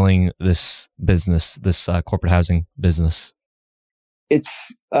scaling this business, this corporate housing business?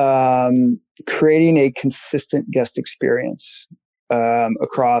 It's creating a consistent guest experience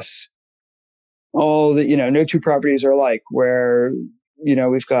across all the, no two properties are alike, where,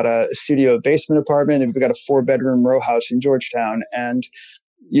 we've got a studio basement apartment and we've got a 4-bedroom row house in Georgetown, and,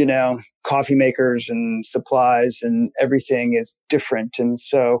 coffee makers and supplies and everything is different. And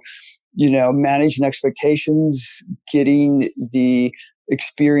so, managing expectations, getting the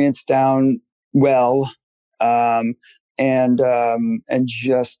experience down well, and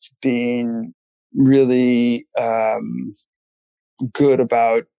just being really good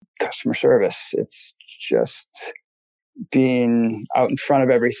about customer service. It's just being out in front of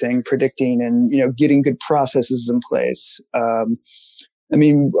everything, predicting, and getting good processes in place.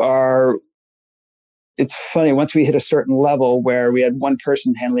 It's funny, once we hit a certain level where we had one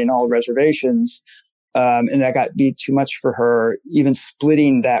person handling all reservations, and that got be too much for her, even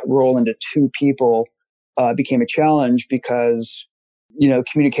splitting that role into 2 people became a challenge because,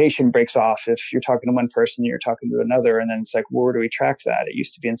 communication breaks off. If you're talking to one person, you're talking to another, and then it's like, well, where do we track that? It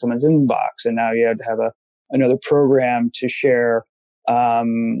used to be in someone's inbox, and now you had to have another program to share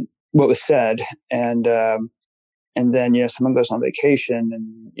what was said. And then, someone goes on vacation,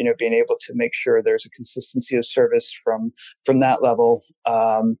 and, being able to make sure there's a consistency of service from that level.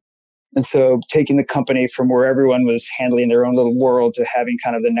 And so taking the company from where everyone was handling their own little world to having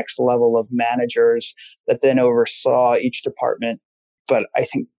kind of the next level of managers that then oversaw each department. But I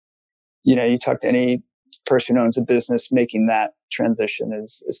think, you talk to any person who owns a business, making that transition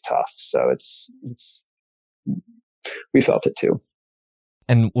is tough. So we felt it too.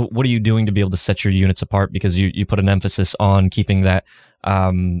 And what are you doing to be able to set your units apart? Because you put an emphasis on keeping that,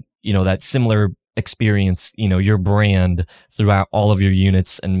 that similar experience, your brand throughout all of your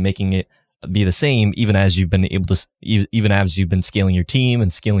units and making it be the same, even as you've been scaling your team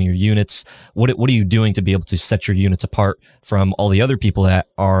and scaling your units. What are you doing to be able to set your units apart from all the other people that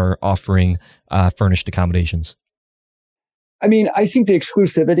are offering furnished accommodations? I think the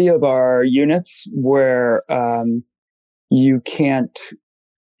exclusivity of our units, where you can't,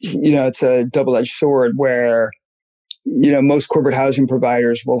 it's a double-edged sword where, most corporate housing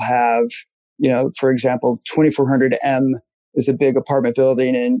providers will have, for example, 2400 M is a big apartment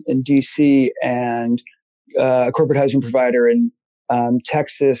building in DC, and a corporate housing provider in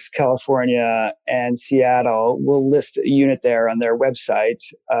Texas, California, and Seattle will list a unit there on their website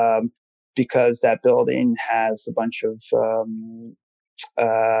because that building has a bunch of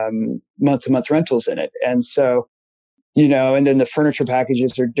month-to-month rentals in it. And so, and then the furniture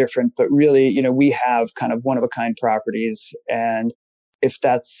packages are different, but really, we have kind of one-of-a-kind properties. And if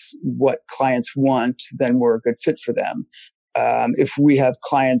that's what clients want, then we're a good fit for them. If we have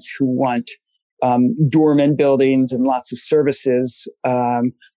clients who want doorman buildings and lots of services,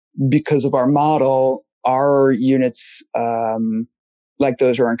 because of our model, our units, like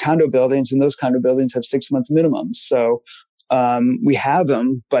those, are in condo buildings, and those condo buildings have 6 months minimums. So we have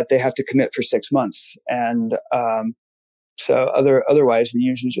them, but they have to commit for 6 months. And so otherwise, we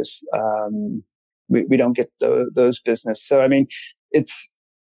usually just we don't get those business. So I mean, it's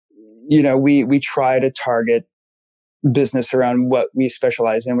we try to target business around what we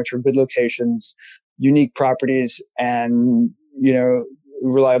specialize in, which are good locations, unique properties, and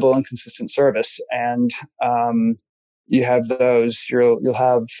reliable and consistent service. And you have those, you'll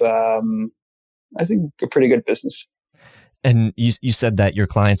have I think a pretty good business. And you said that your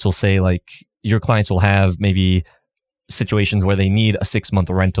clients will say, like, your clients will have maybe situations where they need a 6-month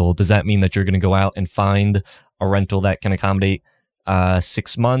rental. Does that mean that you're going to go out and find a rental that can accommodate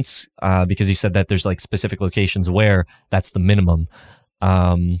 6 months? Because you said that there's like specific locations where that's the minimum.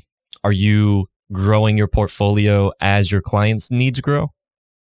 Are you growing your portfolio as your clients' needs grow?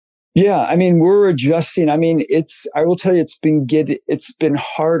 Yeah, I mean, we're adjusting. I mean, I will tell you, it's been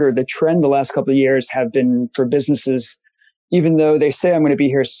harder. The trend the last couple of years have been for businesses, even though they say I'm going to be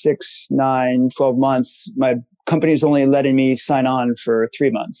here 6, 9, 12 months, my company is only letting me sign on for 3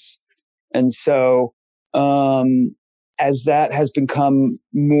 months. And so, as that has become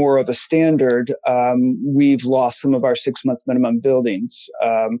more of a standard, we've lost some of our 6-month minimum buildings,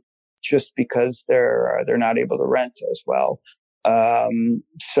 just because they're not able to rent as well.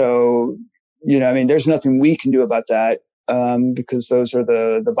 So, I mean, there's nothing we can do about that, because those are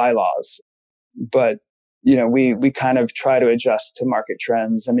the bylaws. But, we kind of try to adjust to market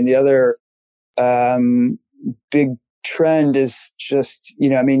trends. I mean, the other, big trend is just,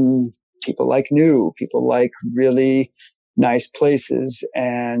 I mean, people like really nice places.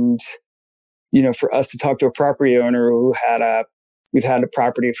 And, for us to talk to a property owner we've had a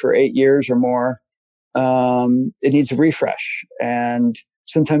property for 8 years or more, it needs a refresh. And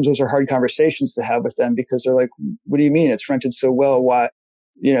sometimes those are hard conversations to have with them, because they're like, what do you mean? It's rented so well. Why,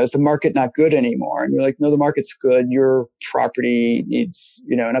 is the market not good anymore? And you're like, no, the market's good. Your property needs,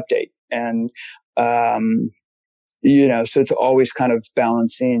 an update. And, so it's always kind of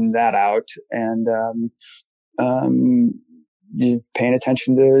balancing that out, and, you paying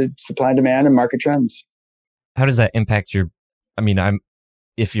attention to supply and demand and market trends. How does that impact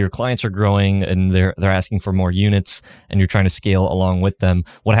if your clients are growing and they're asking for more units and you're trying to scale along with them,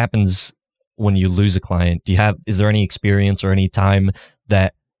 what happens when you lose a client? Is there any experience or any time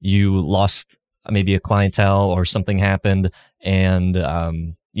that you lost maybe a clientele or something happened and,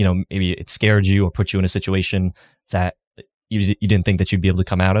 maybe it scared you or put you in a situation that you didn't think that you'd be able to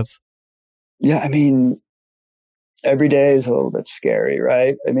come out of? Yeah. I mean, every day is a little bit scary,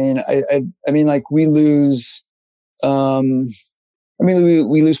 right? I mean, I mean, like we lose,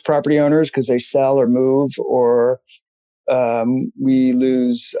 we lose property owners because they sell or move, or we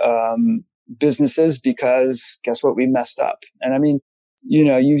lose businesses because guess what? We messed up. And I mean,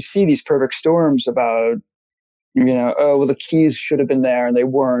 you see these perfect storms about, oh, well, the keys should have been there and they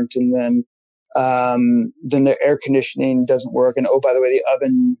weren't. And then the air conditioning doesn't work. And oh, by the way, the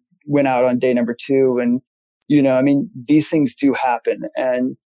oven went out on day number 2. And, I mean, these things do happen.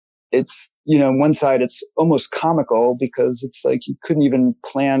 And it's, on one side, it's almost comical because it's like you couldn't even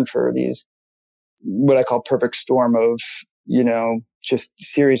plan for these, what I call perfect storm of, just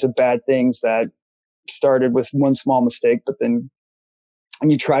series of bad things that started with one small mistake, but then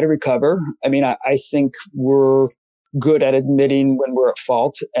and you try to recover. I mean, I think we're good at admitting when we're at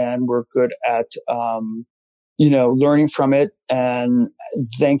fault, and we're good at, learning from it and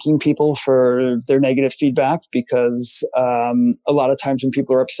thanking people for their negative feedback, because a lot of times when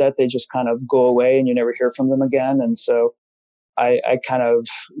people are upset, they just kind of go away and you never hear from them again. And so I kind of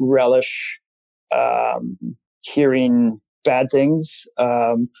relish hearing bad things.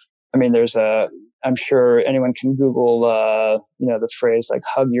 I mean, I'm sure anyone can Google, the phrase like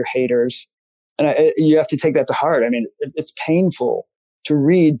hug your haters. And you have to take that to heart. I mean, it's painful to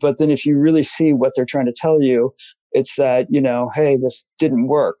read, but then if you really see what they're trying to tell you, it's that, hey, this didn't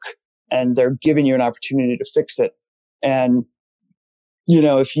work, and they're giving you an opportunity to fix it. And,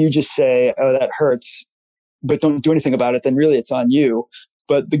 if you just say, oh, that hurts, but don't do anything about it, then really it's on you.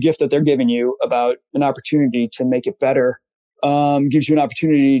 But the gift that they're giving you about an opportunity to make it better gives you an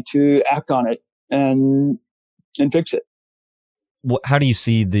opportunity to act on it and fix it. How do you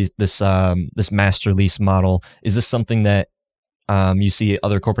see this master lease model? Is this something that you see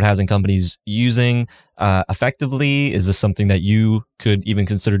other corporate housing companies using effectively? Is this something that you could even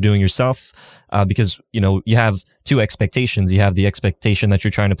consider doing yourself? Because you have two expectations. You have the expectation that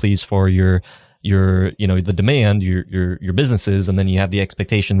you're trying to please for your the demand, your businesses, and then you have the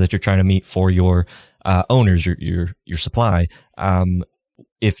expectation that you're trying to meet for your owners, your supply.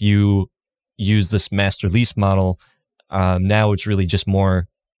 If you use this master lease model, now it's really just more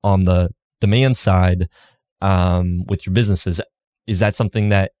on the demand side. with your businesses. Is that something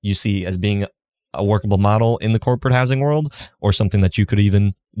that you see as being a workable model in the corporate housing world, or something that you could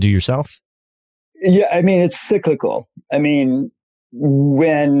even do yourself? Yeah, I mean, it's cyclical. I mean,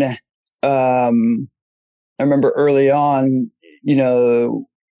 when I remember early on,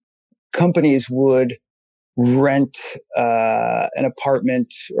 companies would rent an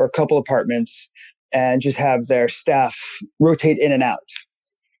apartment or a couple apartments and just have their staff rotate in and out.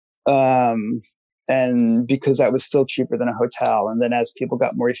 And because that was still cheaper than a hotel. And then as people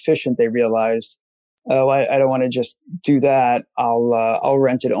got more efficient, they realized, oh, I don't want to just do that. I'll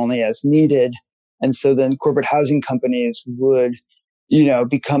rent it only as needed. And so then corporate housing companies would,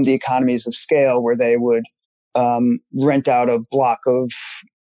 become the economies of scale where they would rent out a block of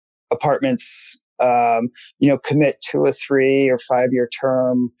apartments, commit to a 3 or 5 year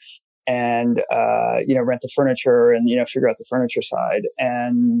term, and rent the furniture and figure out the furniture side.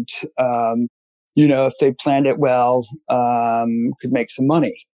 And if they planned it well, could make some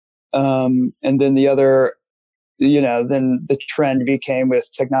money. And then the other, then the trend became with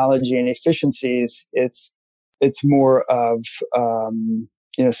technology and efficiencies. It's more of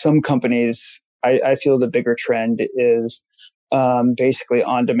some companies. I feel the bigger trend is basically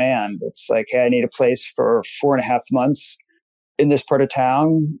on demand. It's like, hey, I need a place for 4.5 months in this part of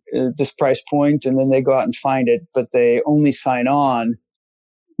town, this price point, and then they go out and find it, but they only sign on.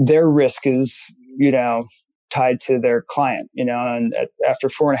 Their risk is, tied to their client, and after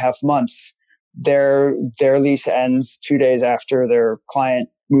 4.5 months, their lease ends 2 days after their client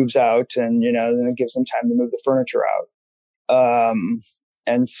moves out, and, then it gives them time to move the furniture out.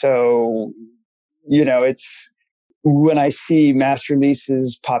 And so, it's, when I see master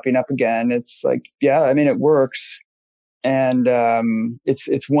leases popping up again, it's like, yeah, I mean, it works. And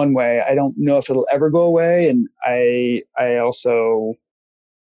it's one way. I don't know if it'll ever go away. And I also,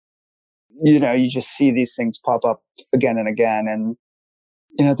 you just see these things pop up again and again. And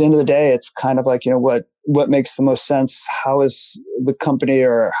at the end of the day, it's kind of like, what makes the most sense? How is the company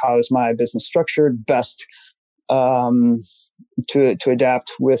or how is my business structured best to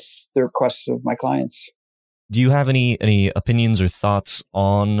adapt with the requests of my clients? Do you have any opinions or thoughts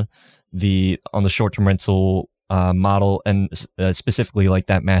on the short-term rental model, and specifically like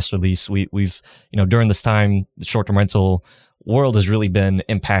that master lease? We've during this time, the short-term rental world has really been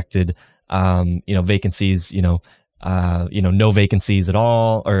impacted. Vacancies, no vacancies at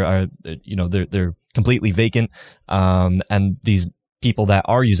all, or they're completely vacant. And these people that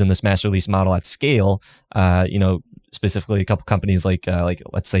are using this master lease model at scale, specifically a couple companies like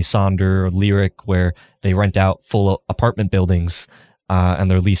let's say Sonder or Lyric, where they rent out full apartment buildings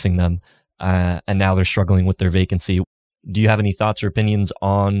and they're leasing them, and now they're struggling with their vacancy. Do you have any thoughts or opinions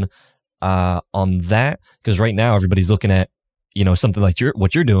on that? Because right now everybody's looking at something like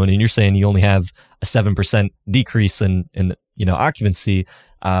what you're doing, and you're saying you only have a 7% decrease in occupancy,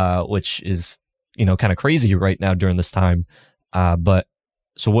 which is kind of crazy right now during this time. But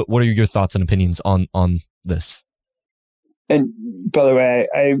so what are your thoughts and opinions on this? And by the way,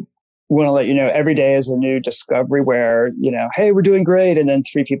 I want to let you know, every day is a new discovery where, hey, we're doing great. And then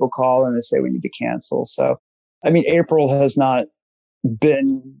 3 people call and they say we need to cancel. So, I mean, April has not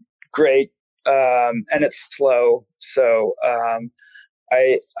been great, and it's slow. So,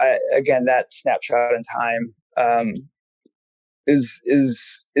 I again, that snapshot in time,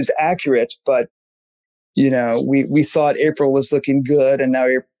 is accurate, but, we thought April was looking good, and now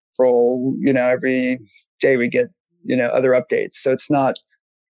April, every day we get, other updates. So it's not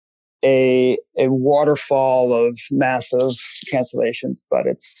a waterfall of massive cancellations, but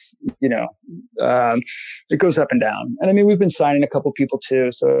it's, it goes up and down. And I mean, we've been signing a couple people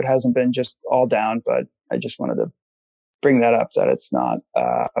too, so it hasn't been just all down, but I just wanted to bring that up, that it's not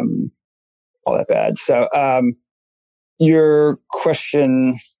all that bad. So your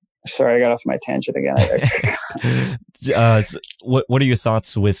question, sorry, I got off my tangent again. So what are your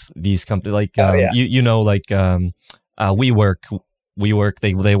thoughts with these companies? Like, WeWork,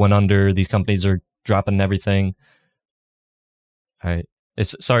 they went under. These companies are dropping everything. All right.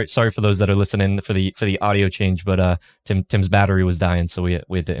 Sorry for those that are listening for the audio change, but Tim's battery was dying, so we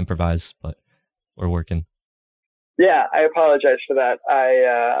had to improvise, but we're working. Yeah, I apologize for that.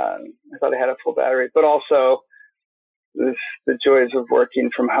 I thought I had a full battery, but also the joys of working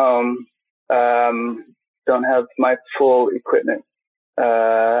from home. Don't have my full equipment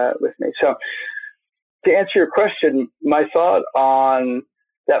with me. So to answer your question, my thought on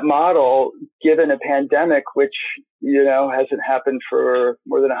that model, given a pandemic, which, hasn't happened for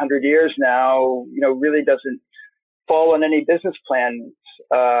more than 100 years now, really doesn't fall on any business plans,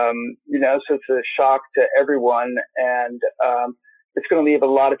 so it's a shock to everyone. And it's going to leave a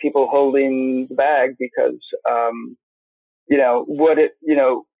lot of people holding the bag because,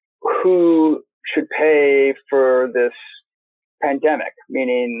 who should pay for this pandemic?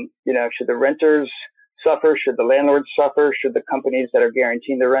 Meaning, should the renters suffer? Should the landlords suffer? Should the companies that are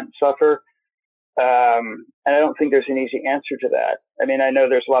guaranteeing the rent suffer? And I don't think there's an easy answer to that. I mean, I know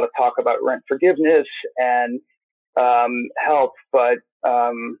there's a lot of talk about rent forgiveness and help, but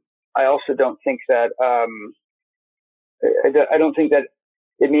I also don't think that I don't think that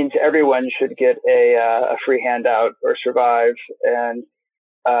it means everyone should get a free handout or survive. And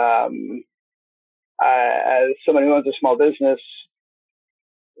as someone who owns a small business,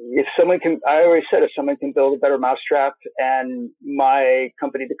 I always said, if someone can build a better mousetrap and my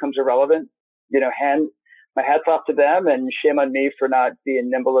company becomes irrelevant, my hat's off to them, and shame on me for not being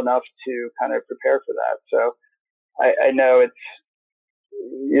nimble enough to kind of prepare for that. So I know it's,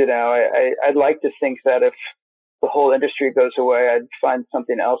 I'd like to think that if the whole industry goes away, I'd find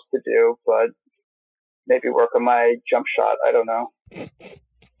something else to do, but maybe work on my jump shot. I don't know.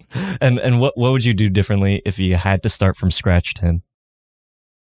 And what would you do differently if you had to start from scratch, Tim?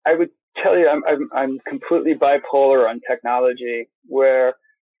 I would tell you, I'm completely bipolar on technology, where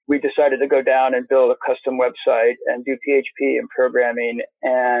we decided to go down and build a custom website and do PHP and programming,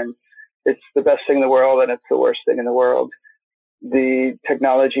 and it's the best thing in the world and it's the worst thing in the world. The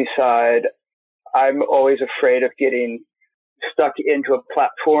technology side, I'm always afraid of getting stuck into a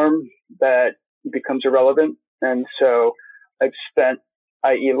platform that becomes irrelevant. And so I've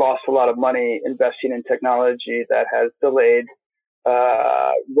lost a lot of money investing in technology that has delayed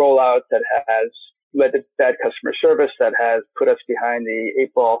rollout, that has led to bad customer service, that has put us behind the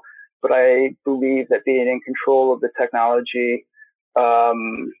 8 ball. But I believe that being in control of the technology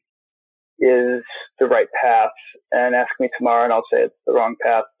is the right path. And ask me tomorrow and I'll say it's the wrong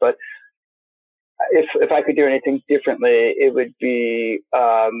path. But if I could do anything differently, it would be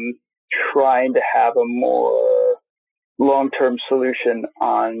trying to have a more long-term solution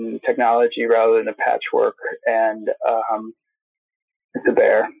on technology rather than a patchwork and it's a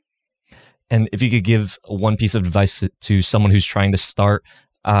bear. And if you could give one piece of advice to someone who's trying to start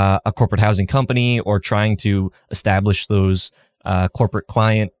a corporate housing company or trying to establish those corporate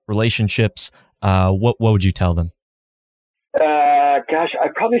client relationships, what would you tell them? Gosh,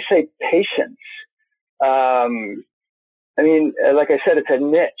 I'd probably say patience. I mean, like I said, it's a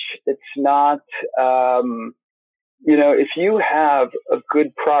niche. It's not, if you have a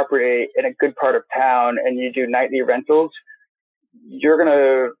good property in a good part of town and you do nightly rentals, you're going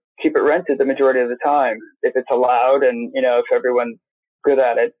to keep it rented the majority of the time if it's allowed. And, if everyone's good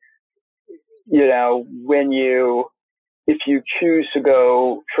at it, if you choose to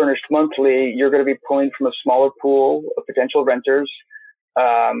go furnished monthly, you're going to be pulling from a smaller pool of potential renters.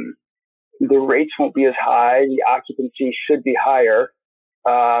 The rates won't be as high. The occupancy should be higher.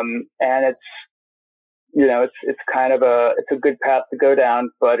 And it's kind of it's a good path to go down,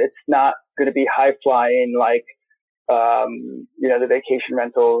 but it's not going to be high flying like, the vacation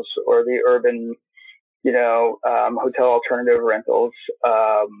rentals or the urban, hotel alternative rentals.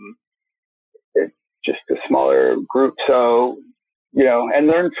 It's just a smaller group. So, and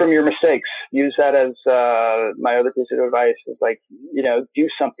learn from your mistakes. Use that as my other piece of advice is like, do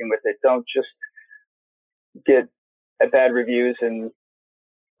something with it. Don't just get bad reviews and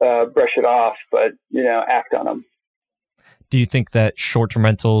brush it off, but, act on them. Do you think that short-term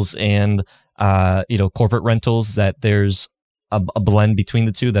rentals and, corporate rentals, that there's a blend between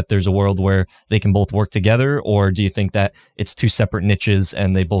the two, that there's a world where they can both work together? Or do you think that it's two separate niches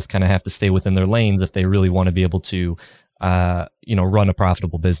and they both kind of have to stay within their lanes if they really want to be able to, run a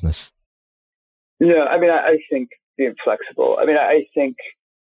profitable business? I mean, I think being flexible. I mean, I think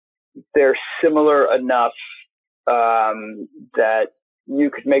they're similar enough that you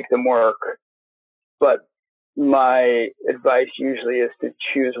could make them work. But my advice usually is to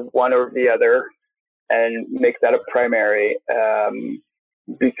choose one or the other and make that a primary,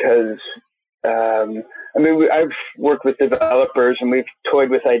 because, I've worked with developers and we've toyed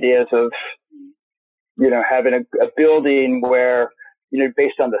with ideas of, having a building where,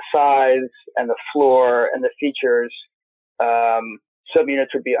 based on the size and the floor and the features, some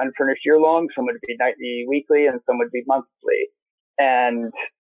units would be unfurnished year long, some would be nightly, weekly, and some would be monthly. And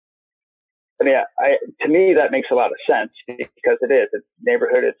to me, that makes a lot of sense because it's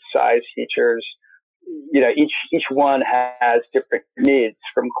neighborhood, it's size, features. Each one has different needs,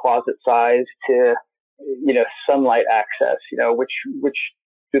 from closet size to, sunlight access, which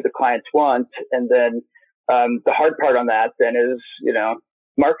do the clients want. And then, the hard part on that then is,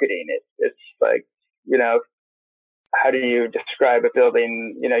 marketing it. It's like, how do you describe a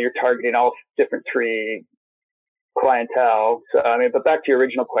building? You're targeting all different three clientele. So, I mean, but back to your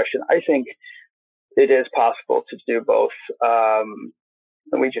original question, I think it is possible to do both.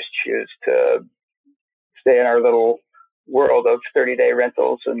 And we just choose to stay in our little world of 30-day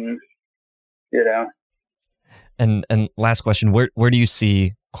rentals and, you know. And last question, where do you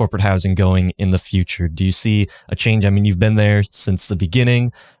see corporate housing going in the future? Do you see a change? I mean, you've been there since the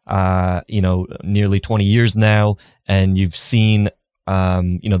beginning, nearly 20 years now, and you've seen,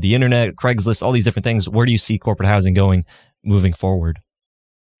 the internet, Craigslist, all these different things. Where do you see corporate housing going moving forward?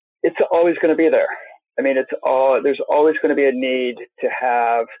 It's always going to be there. I mean, there's always going to be a need to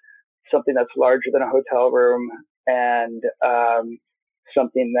have something that's larger than a hotel room and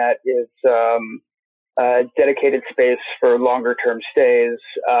something that is dedicated space for longer term stays,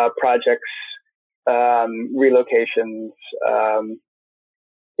 projects, relocations.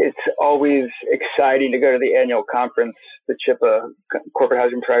 It's always exciting to go to the annual conference, the CHIPA, Corporate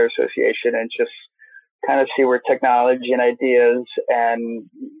Housing Provider Association, and just kind of see where technology and ideas and,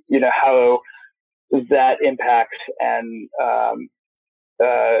 how that impacts and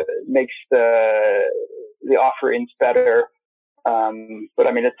makes the offerings better. But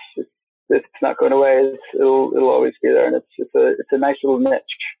I mean, it's not going away. It'll always be there, and it's a nice little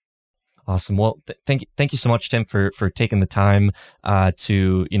niche. Awesome. Well, thank you so much, Tim, for taking the time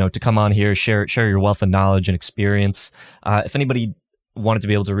to come on here, share your wealth of knowledge and experience. If anybody wanted to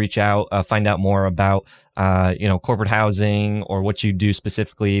be able to reach out, find out more about corporate housing or what you do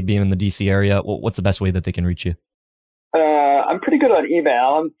specifically, being in the DC area, what's the best way that they can reach you? I'm pretty good on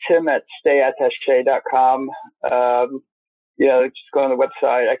email. I'm tim@stayattache.com. Just go on the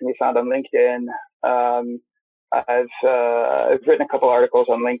website. I can be found on LinkedIn. I've written a couple articles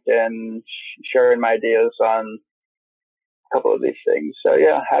on LinkedIn, sharing my ideas on a couple of these things. So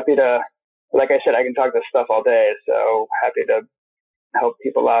yeah, happy to, like I said, I can talk this stuff all day. So happy to help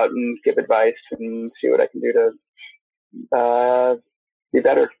people out and give advice and see what I can do to be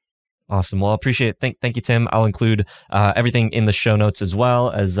better. Awesome. Well, I appreciate it. Thank you, Tim. I'll include everything in the show notes as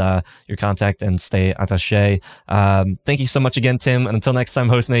well as your contact and stay attaché. Thank you so much again, Tim. And until next time,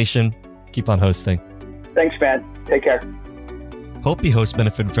 Host Nation, keep on hosting. Thanks, man. Take care. Hope you hosts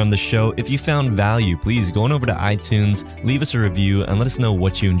benefited from the show. If you found value, please go on over to iTunes, leave us a review, and let us know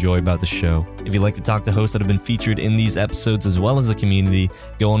what you enjoy about the show. If you'd like to talk to hosts that have been featured in these episodes as well as the community,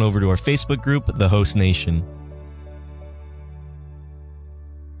 go on over to our Facebook group, The Host Nation.